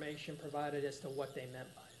additional information provided as to what they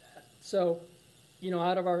meant by that. So, you know,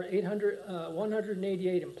 out of our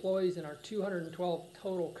 188 employees and our 212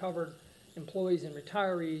 total covered employees and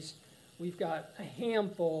retirees, we've got a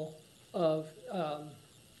handful of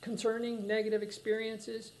concerning negative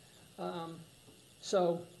experiences.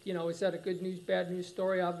 So, you know, is that a good news, bad news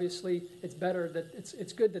story? Obviously, it's better that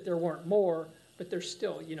it's good that there weren't more, but there's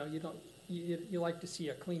still, you know, you like to see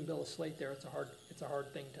a clean bill of slate there. It's a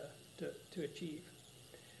hard thing to achieve.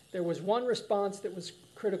 There was one response that was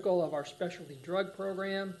critical of our specialty drug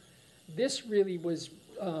program. This really was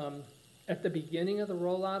at the beginning of the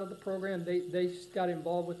rollout of the program. They got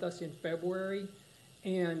involved with us in February,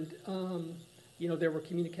 and you know, there were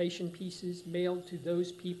communication pieces mailed to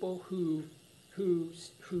those people who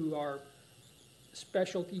our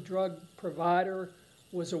specialty drug provider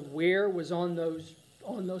was aware was on those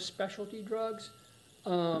specialty drugs.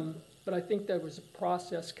 But I think there was a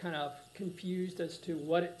process kind of confused as to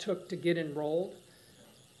what it took to get enrolled.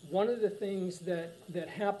 One of the things that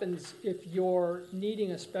happens if you're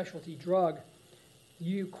needing a specialty drug,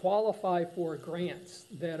 you qualify for grants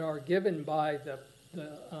that are given by the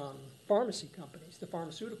pharmacy companies, the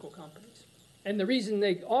pharmaceutical companies. And the reason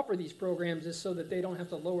they offer these programs is so that they don't have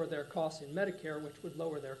to lower their costs in Medicare, which would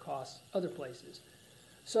lower their costs other places.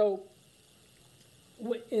 So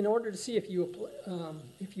in order to see if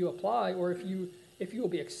you apply or if you will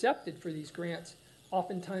be accepted for these grants,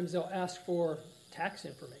 oftentimes they'll ask for tax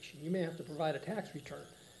information. You may have to provide a tax return.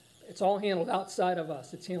 It's all handled outside of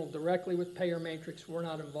us. It's handled directly with Payer Matrix. We're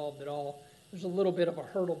not involved at all. There's a little bit of a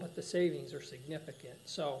hurdle, but the savings are significant.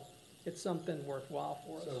 So it's something worthwhile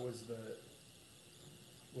for us. So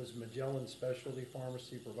was Magellan Specialty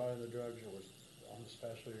Pharmacy providing the drugs, or was on the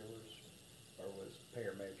specialty, or was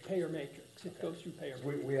Payer Matrix? Payer Matrix. It goes through Payer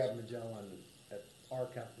Matrix. We have Magellan at our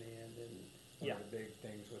company, and then one of the big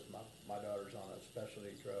things was my daughter's on a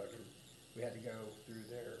specialty drug, and we had to go through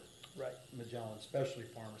their Magellan Specialty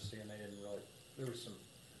Pharmacy, and they didn't really, there was some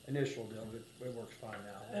initial deal, but it works fine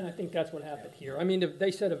now. And I think that's what happened here. I mean, they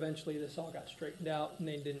said eventually this all got straightened out and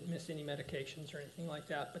they didn't miss any medications or anything like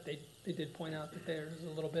that, but they did point out that there's a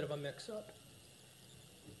little bit of a mix-up.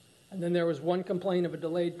 And then there was one complaint of a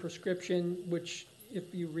delayed prescription, which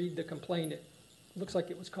if you read the complaint, it looks like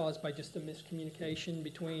it was caused by just a miscommunication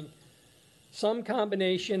between some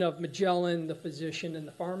combination of Magellan, the physician, and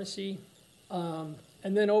the pharmacy.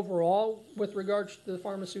 And then overall, with regards to the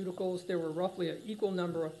pharmaceuticals, there were roughly an equal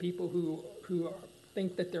number of people who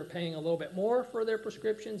think that they're paying a little bit more for their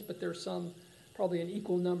prescriptions, but there's probably an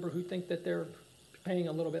equal number who think that they're paying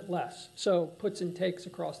a little bit less. So puts and takes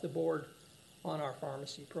across the board on our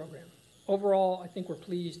pharmacy program. Overall, I think we're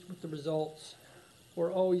pleased with the results.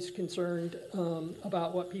 We're always concerned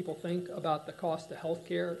about what people think about the cost of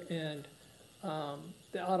healthcare and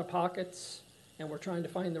the out-of-pockets. And we're trying to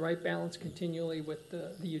find the right balance continually with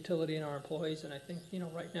the utility and our employees. And I think, you know,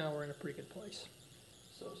 right now we're in a pretty good place.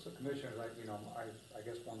 So Commissioner, like, you know, I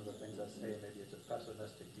guess one of the things I say, maybe it's a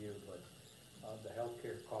pessimistic view, but the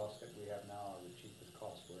healthcare costs that we have now are the cheapest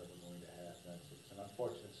costs we're ever going to have. It's an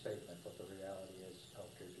unfortunate statement, but the reality is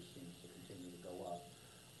healthcare just seems to continue to go up.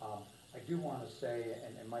 I do want to say,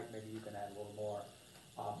 and Mike, maybe you can add a little more,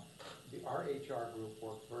 our HR group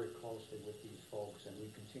worked very closely with these folks, and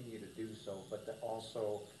we continue to do so. But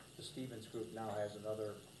also, the Stevens Group now has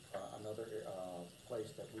another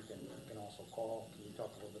place that we can also call. Can you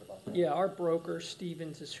talk a little bit about that? Yeah, our broker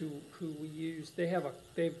Stevens is who we use.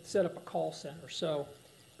 They've set up a call center. So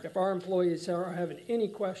if our employees are having any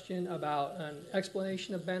question about an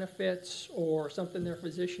explanation of benefits or something their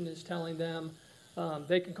physician is telling them,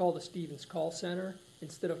 they can call the Stevens call center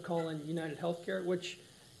instead of calling United Healthcare, which,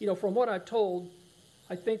 you know, from what I've told,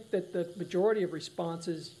 I think that the majority of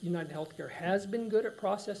responses, United Healthcare has been good at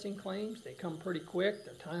processing claims. They come pretty quick.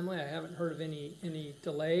 They're timely. I haven't heard of any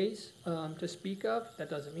delays to speak of. That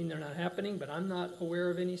doesn't mean they're not happening, but I'm not aware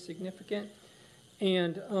of any significant.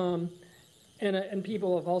 And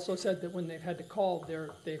people have also said that when they've had to call,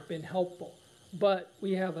 they've been helpful. But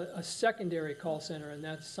we have a secondary call center, and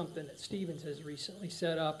that's something that Stevens has recently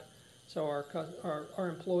set up. So our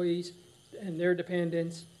employees and their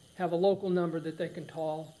dependents have a local number that they can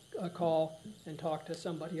call and talk to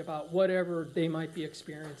somebody about whatever they might be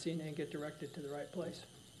experiencing and get directed to the right place.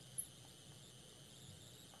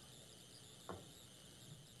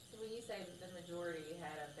 So when you say that the majority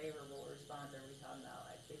had a favorable response, are we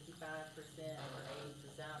 75% or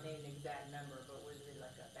 80%? I don't need an exact number, but was it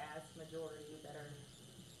like a vast majority that are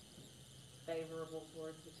favorable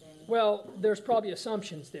towards the change? Well, there's probably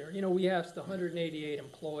assumptions there. You know, we asked 188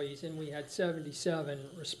 employees and we had 77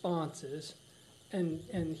 responses.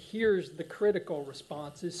 And here's the critical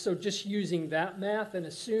responses. So just using that math and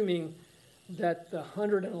assuming that the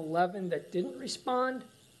 111 that didn't respond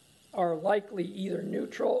are likely either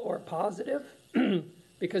neutral or positive,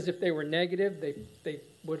 because if they were negative, they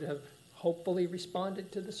would have hopefully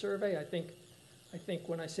responded to the survey. I think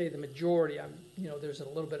when I say the majority, there's a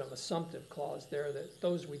little bit of assumptive clause there that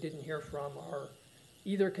those we didn't hear from are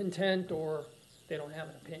either content or they don't have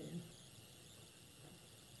an opinion.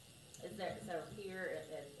 Is there, so here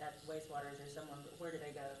at wastewater, is there someone, where do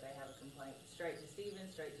they go if they have a complaint? Straight to Steven,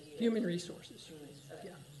 straight to you? Human resources. Okay,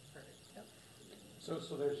 Yeah. perfect. Yep.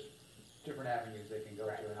 So there's different avenues they can go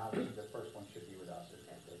Right. to, and obviously the first one should be with us, if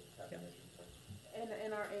they have Yeah. an issue first.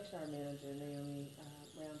 And our HR manager, Naomi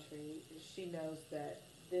Roundtree, she knows that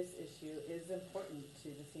this issue is important to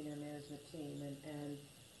the senior management team,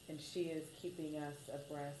 and she is keeping us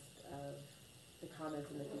abreast of the comments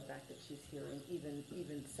and the feedback that she's hearing,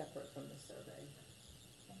 even separate from the survey.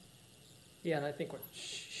 Yeah, and I think what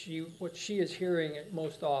she is hearing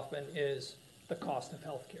most often is the cost of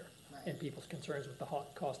healthcare and people's concerns with the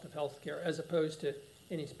cost of healthcare, as opposed to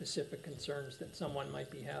any specific concerns that someone might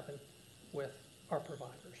be having with our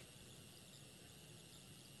providers.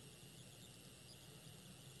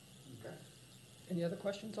 Okay. Any other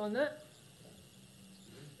questions on that?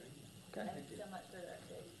 Okay, Thank you so much for that,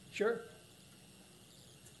 Dave. sure.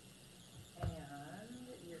 And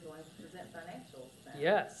you're going to present financials now.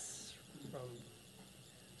 Yes.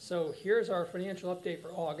 So here's our financial update for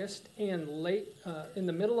August, and in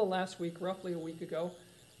the middle of last week, roughly a week ago,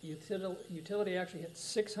 utility actually hit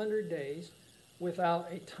 600 days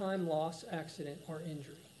without a time loss, accident, or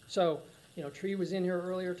injury. So, Tree was in here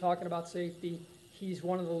earlier talking about safety. He's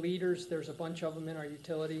one of the leaders. There's a bunch of them in our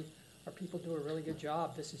utility. Our people do a really good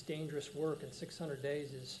job. This is dangerous work, and 600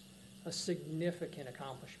 days is a significant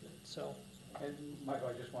accomplishment. So, And Michael,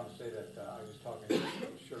 I just want to say that I was talking to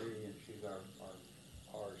Cherie, and she's our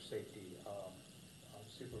safety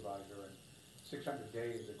supervisor, and 600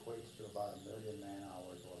 days equates to about 1 million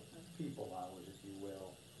man-hours, or people hours, if you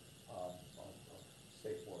will, of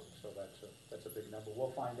safe work. So that's a big number.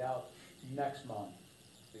 We'll find out next month,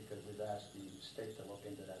 because we've asked the state to look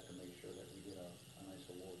into that to make sure that we get a nice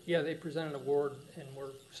award. yeah, they presented an award, and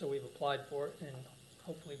so we've applied for it, and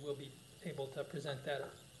hopefully we'll be able to present that at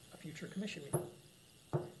a future commission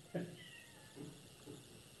meeting.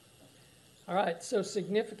 All right, so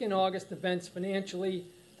significant August events financially.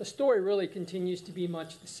 The story really continues to be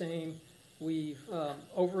much the same. We've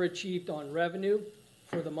overachieved on revenue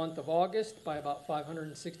for the month of August by about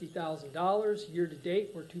 $560,000. Year to date,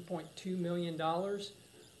 we're $2.2 million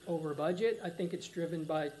over budget. I think it's driven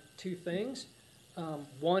by two things.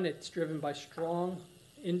 One, it's driven by strong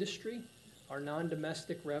industry. Our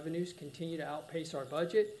non-domestic revenues continue to outpace our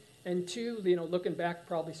budget. And two, looking back,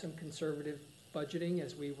 probably some conservative budgeting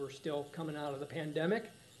as we were still coming out of the pandemic.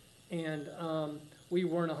 And we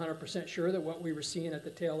weren't 100% sure that what we were seeing at the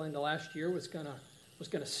tail end of last year was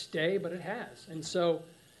gonna stay, but it has. And so,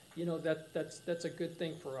 that's a good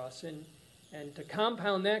thing for us. And to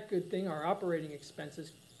compound that good thing, our operating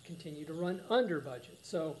expenses continue to run under budget.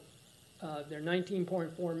 So they're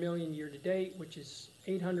 $19.4 million year to date, which is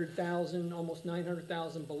 $800,000, almost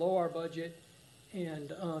 $900,000 below our budget.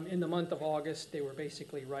 And in the month of August, they were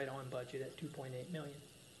basically right on budget at $2.8 million.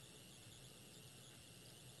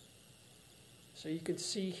 So you can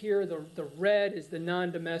see here, the red is the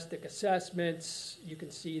non-domestic assessments. You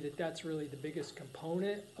can see that that's really the biggest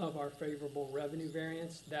component of our favorable revenue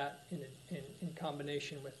variance, that in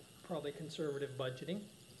combination with probably conservative budgeting.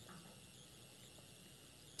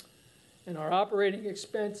 And our operating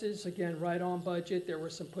expenses, again, right on budget. There were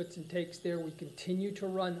some puts and takes there. We continue to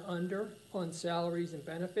run under on salaries and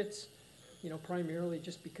benefits, primarily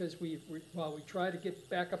just because while we try to get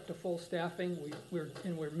back up to full staffing,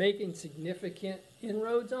 we're making significant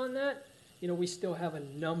inroads on that. We still have a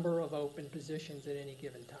number of open positions at any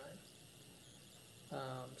given time.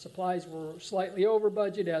 Supplies were slightly over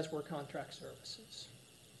budget, as were contract services.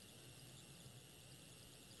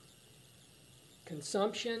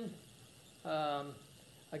 Consumption.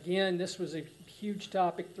 Again, this was a huge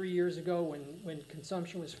topic 3 years ago when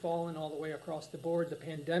consumption was falling all the way across the board. The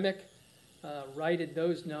pandemic righted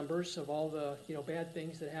those numbers of all the bad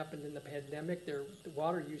things that happened in the pandemic. The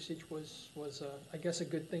water usage was I guess a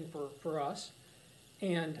good thing for us.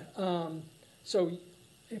 And so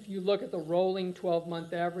if you look at the rolling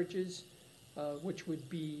 12-month averages, which would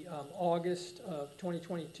be August of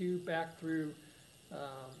 2022 back through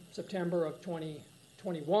September of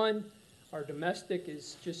 2021. Our domestic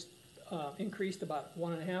is just increased about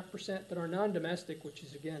 1.5%, but our non-domestic, which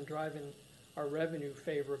is again driving our revenue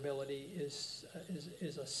favorability, is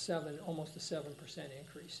almost a 7%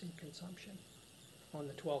 increase in consumption on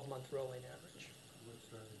the 12-month rolling average. What's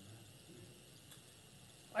driving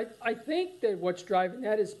that? I think that what's driving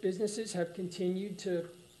that is businesses have continued to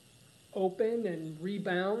open and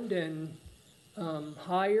rebound and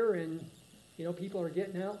hire, and people are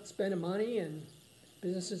getting out and spending money, and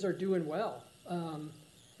businesses are doing well.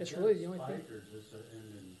 It's really the only thing. Spike, or is this an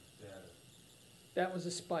end in data? That was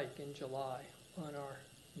a spike in July on our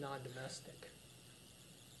non-domestic.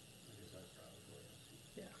 I guess that's probably what I see.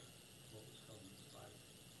 Yeah, What was causing the spike?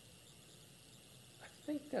 I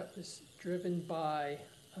think that was driven by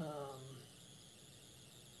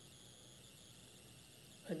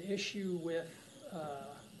an issue with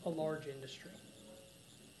a large industry.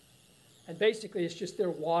 And basically, it's just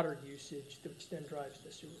their water usage which then drives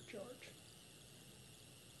the sewer charge.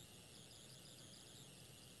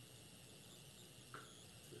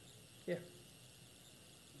 Yeah.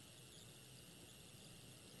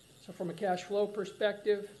 So from a cash flow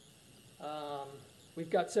perspective, we've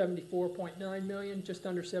got 74.9 million, just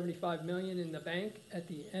under 75 million in the bank at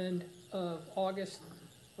the end of August,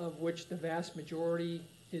 of which the vast majority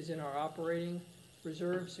is in our operating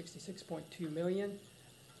reserve, 66.2 million.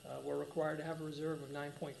 We're required to have a reserve of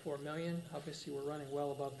 9.4 million. Obviously, we're running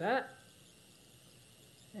well above that.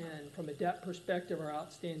 And from a debt perspective, our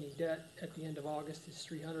outstanding debt at the end of August is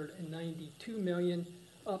 392 million,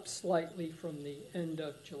 up slightly from the end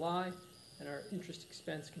of July, and our interest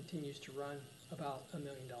expense continues to run about $1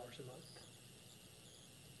 million a month.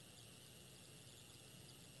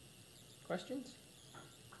 Questions?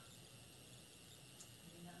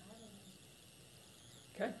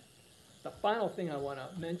 Okay. The final thing I want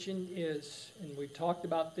to mention is, and we've talked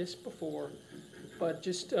about this before, but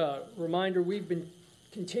just a reminder, we've been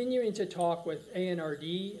continuing to talk with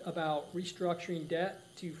ANRD about restructuring debt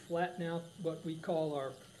to flatten out what we call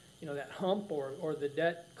our, that hump or the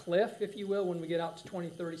debt cliff, if you will, when we get out to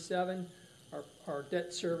 2037. Our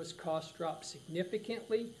debt service costs drop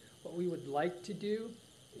significantly. What we would like to do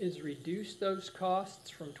is reduce those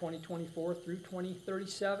costs from 2024 through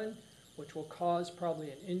 2037, which will cause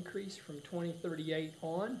probably an increase from 2038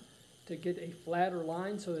 on, to get a flatter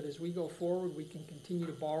line so that as we go forward, we can continue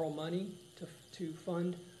to borrow money to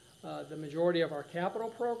fund the majority of our capital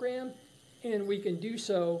program. And we can do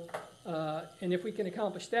so, and if we can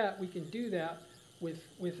accomplish that, we can do that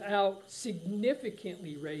without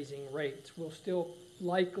significantly raising rates. We'll still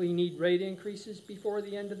likely need rate increases before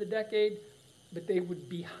the end of the decade, but they would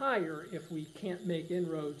be higher if we can't make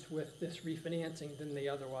inroads with this refinancing than they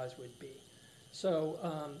otherwise would be. So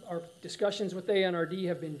our discussions with ANRD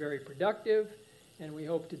have been very productive, and we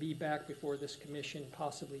hope to be back before this commission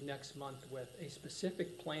possibly next month with a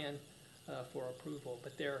specific plan for approval.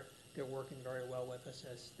 But they're working very well with us,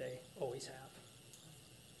 as they always have.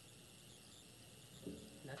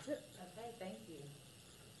 And that's it. Okay, thank you.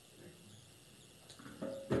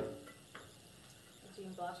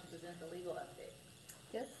 Jean Blosh will present the legal update.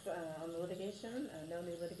 Yes, on the litigation, no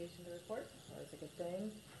new litigation to report, always a good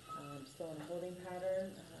thing. Still in a holding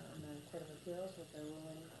pattern on the Court of Appeals with their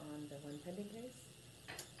ruling on the one pending case.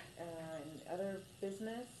 And other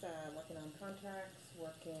business, working on contracts,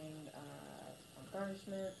 working on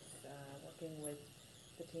garnishments, working with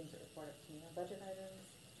the teams that report up to me on budget items,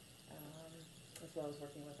 as well as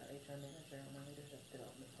working with our HR manager on our leadership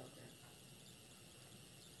development program.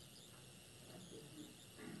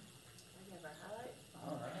 We have our highlights.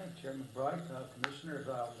 All right, Chairman Bright, Commissioners,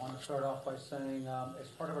 I want to start off by saying, as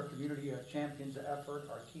part of our Community Champions effort,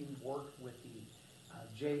 our team worked with the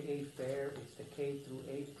JA Fair. It's the K through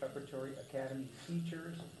 8 Preparatory Academy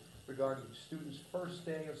teachers regarding students' first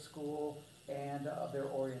day of school and their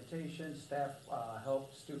orientation. Staff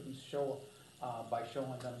helped students by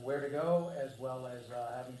showing them where to go, as well as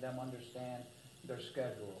having them understand their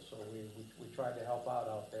schedule. So we tried to help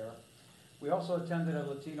out there. We also attended a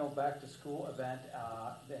Latino back-to-school event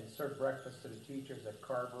and served breakfast to the teachers at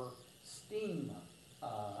Carver STEAM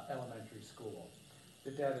Elementary School.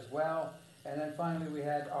 Did that as well. And then finally, we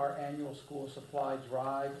had our annual school supply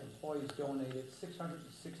drive. Employees donated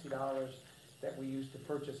 $660 that we used to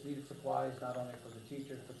purchase needed supplies, not only for the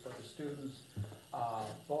teachers, but for the students.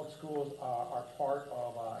 Both schools are part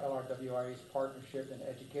of LRWRA's partnership in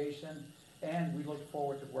education, and we look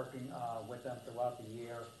forward to working with them throughout the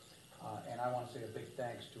year. And I want to say a big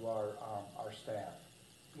thanks to our staff.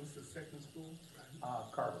 What's the second school?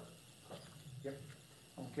 Carver. Yep.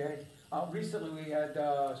 Okay. Recently, we had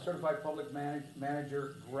certified public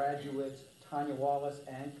manager graduates Tanya Wallace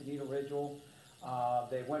and Kanita Ridgel.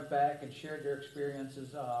 They went back and shared their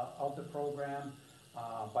experiences of the program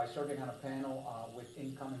by serving on a panel with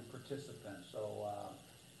incoming participants. So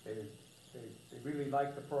they really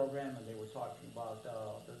liked the program, and they were talking about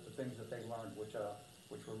the things that they learned, which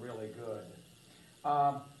were really good.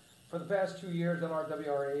 For the past 2 years,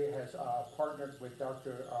 LRWRA has partnered with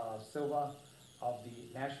Dr. Silva of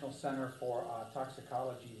the National Center for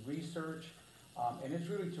Toxicology Research, and it's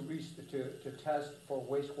really to test for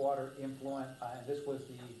wastewater influent, and this was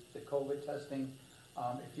the COVID testing.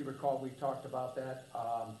 If you recall, we talked about that.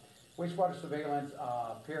 Wastewater surveillance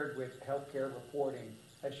paired with healthcare reporting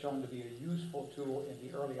has shown to be a useful tool in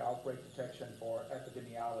the early outbreak detection for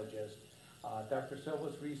epidemiologists. Dr.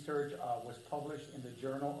 Silva's research was published in the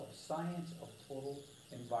Journal of Science of Total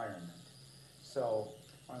Environment. So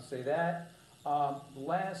I want to say that.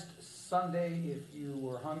 Last Sunday, if you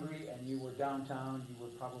were hungry and you were downtown, you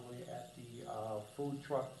were probably at the Food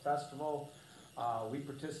Truck Festival. We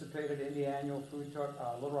participated in the annual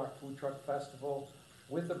Little Rock Food Truck Festival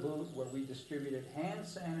with a booth where we distributed hand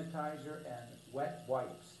sanitizer and wet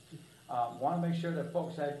wipes. Want to make sure that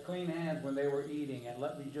folks had clean hands when they were eating, and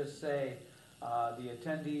let me just say, the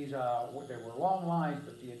attendees, there were long lines,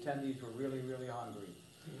 but the attendees were really, really hungry.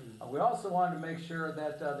 We also wanted to make sure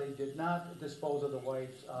that they did not dispose of the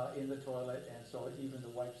wipes in the toilet, and so even the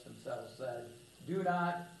wipes themselves said, do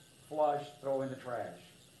not flush, throw in the trash.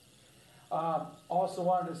 Also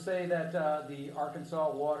wanted to say that the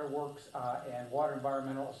Arkansas Water Works and Water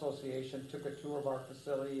Environmental Association took a tour of our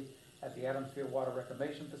facility at the Adamsfield Water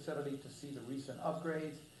Reclamation Facility to see the recent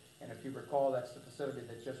upgrades. And if you recall, that's the facility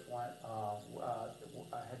that just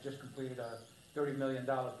had just completed a $30 million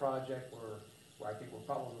project where I think we're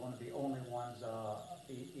probably one of the only ones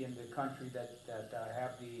in the country that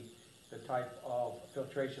have the type of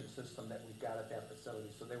filtration system that we've got at that facility.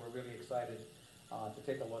 So they were really excited to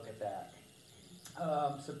take a look at that.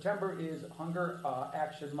 September is Hunger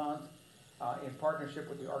Action Month. In partnership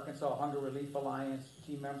with the Arkansas Hunger Relief Alliance,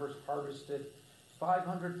 team members harvested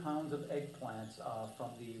 500 pounds of eggplants from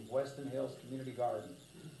the Weston Hills Community Garden.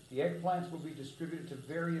 The eggplants will be distributed to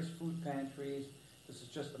various food pantries. This is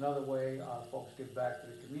just another way folks give back to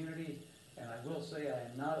the community. And I will say I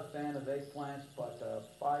am not a fan of eggplants, but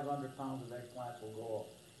 500 pounds of eggplants will go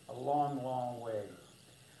a long, long way.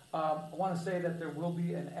 I want to say that there will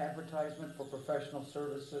be an advertisement for professional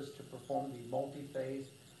services to perform the multi-phase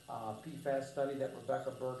PFAS study that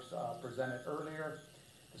Rebecca Burks presented earlier.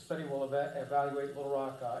 The study will evaluate Little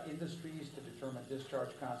Rock industries to determine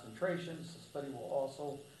discharge concentrations. The study will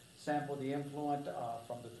also sample the influent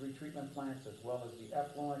from the 3 treatment plants as well as the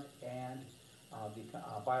effluent and the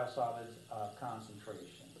biosolids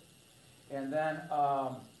concentration. And then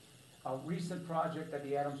a recent project at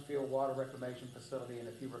the Adamsfield Water Reclamation Facility, and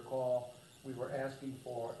if you recall, we were asking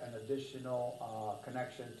for an additional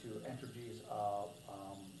connection to Entergy's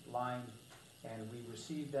line, and we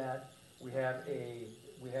received that. We have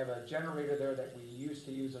a generator there that we used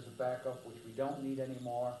to use as a backup, which we don't need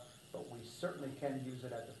anymore, but we certainly can use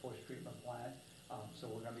it at the Bush treatment plant. So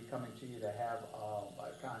we're going to be coming to you to have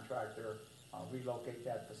a contractor relocate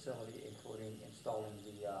that facility, including installing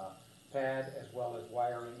the pad as well as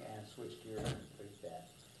wiring and switchgear to complete that.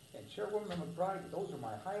 And Chairwoman McBride, those are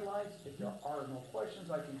my highlights. If there are no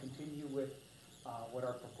questions, I can continue with what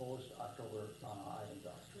our proposed October items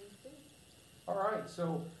are. All right,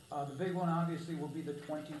 so the big one obviously will be the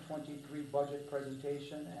 2023 budget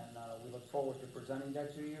presentation, and we look forward to presenting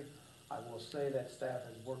that to you. I will say that staff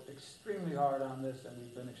has worked extremely hard on this, and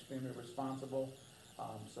we've been extremely responsible.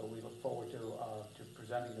 So we look forward to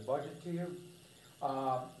presenting the budget to you.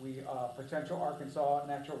 Potential Arkansas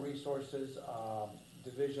Natural Resources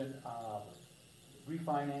Division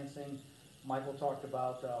refinancing. Michael talked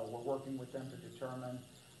about, we're working with them to determine,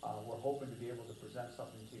 we're hoping to be able to present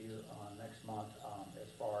something to you next month as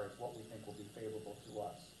far as what we think will be favorable to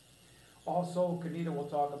us. Also, Kanita will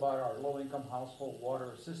talk about our low-income household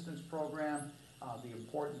water assistance program. The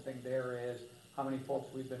important thing there is how many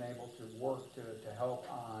folks we've been able to work to help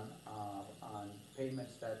on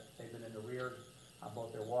payments that they've been in arrears on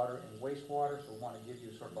both their water and wastewater. So we want to give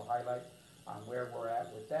you sort of a highlight on where we're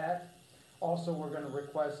at with that. Also, we're going to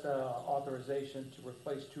request authorization to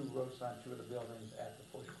replace 2 roofs on 2 of the buildings at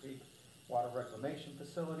the Bush Creek Water Reclamation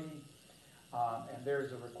Facility. And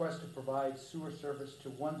there's a request to provide sewer service to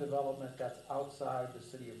 1 development that's outside the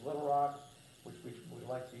city of Little Rock, which we would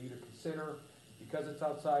like for you to consider. Because it's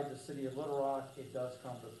outside the city of Little Rock, it does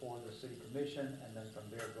come before the city commission, and then from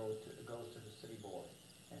there it goes to the city board.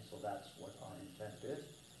 And so that's what our intent is.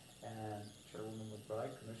 And Chairwoman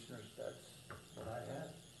McBride, Commissioner Commissioners, that's what I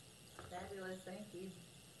have. Fabulous, thank you.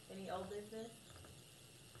 Any old business?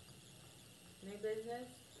 New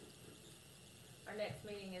business? Our next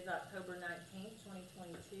meeting is October 19th,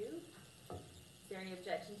 2022. Is there any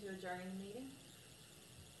objection to adjourning the meeting?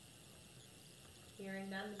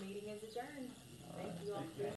 Hearing none, the meeting is adjourned. Thank you all.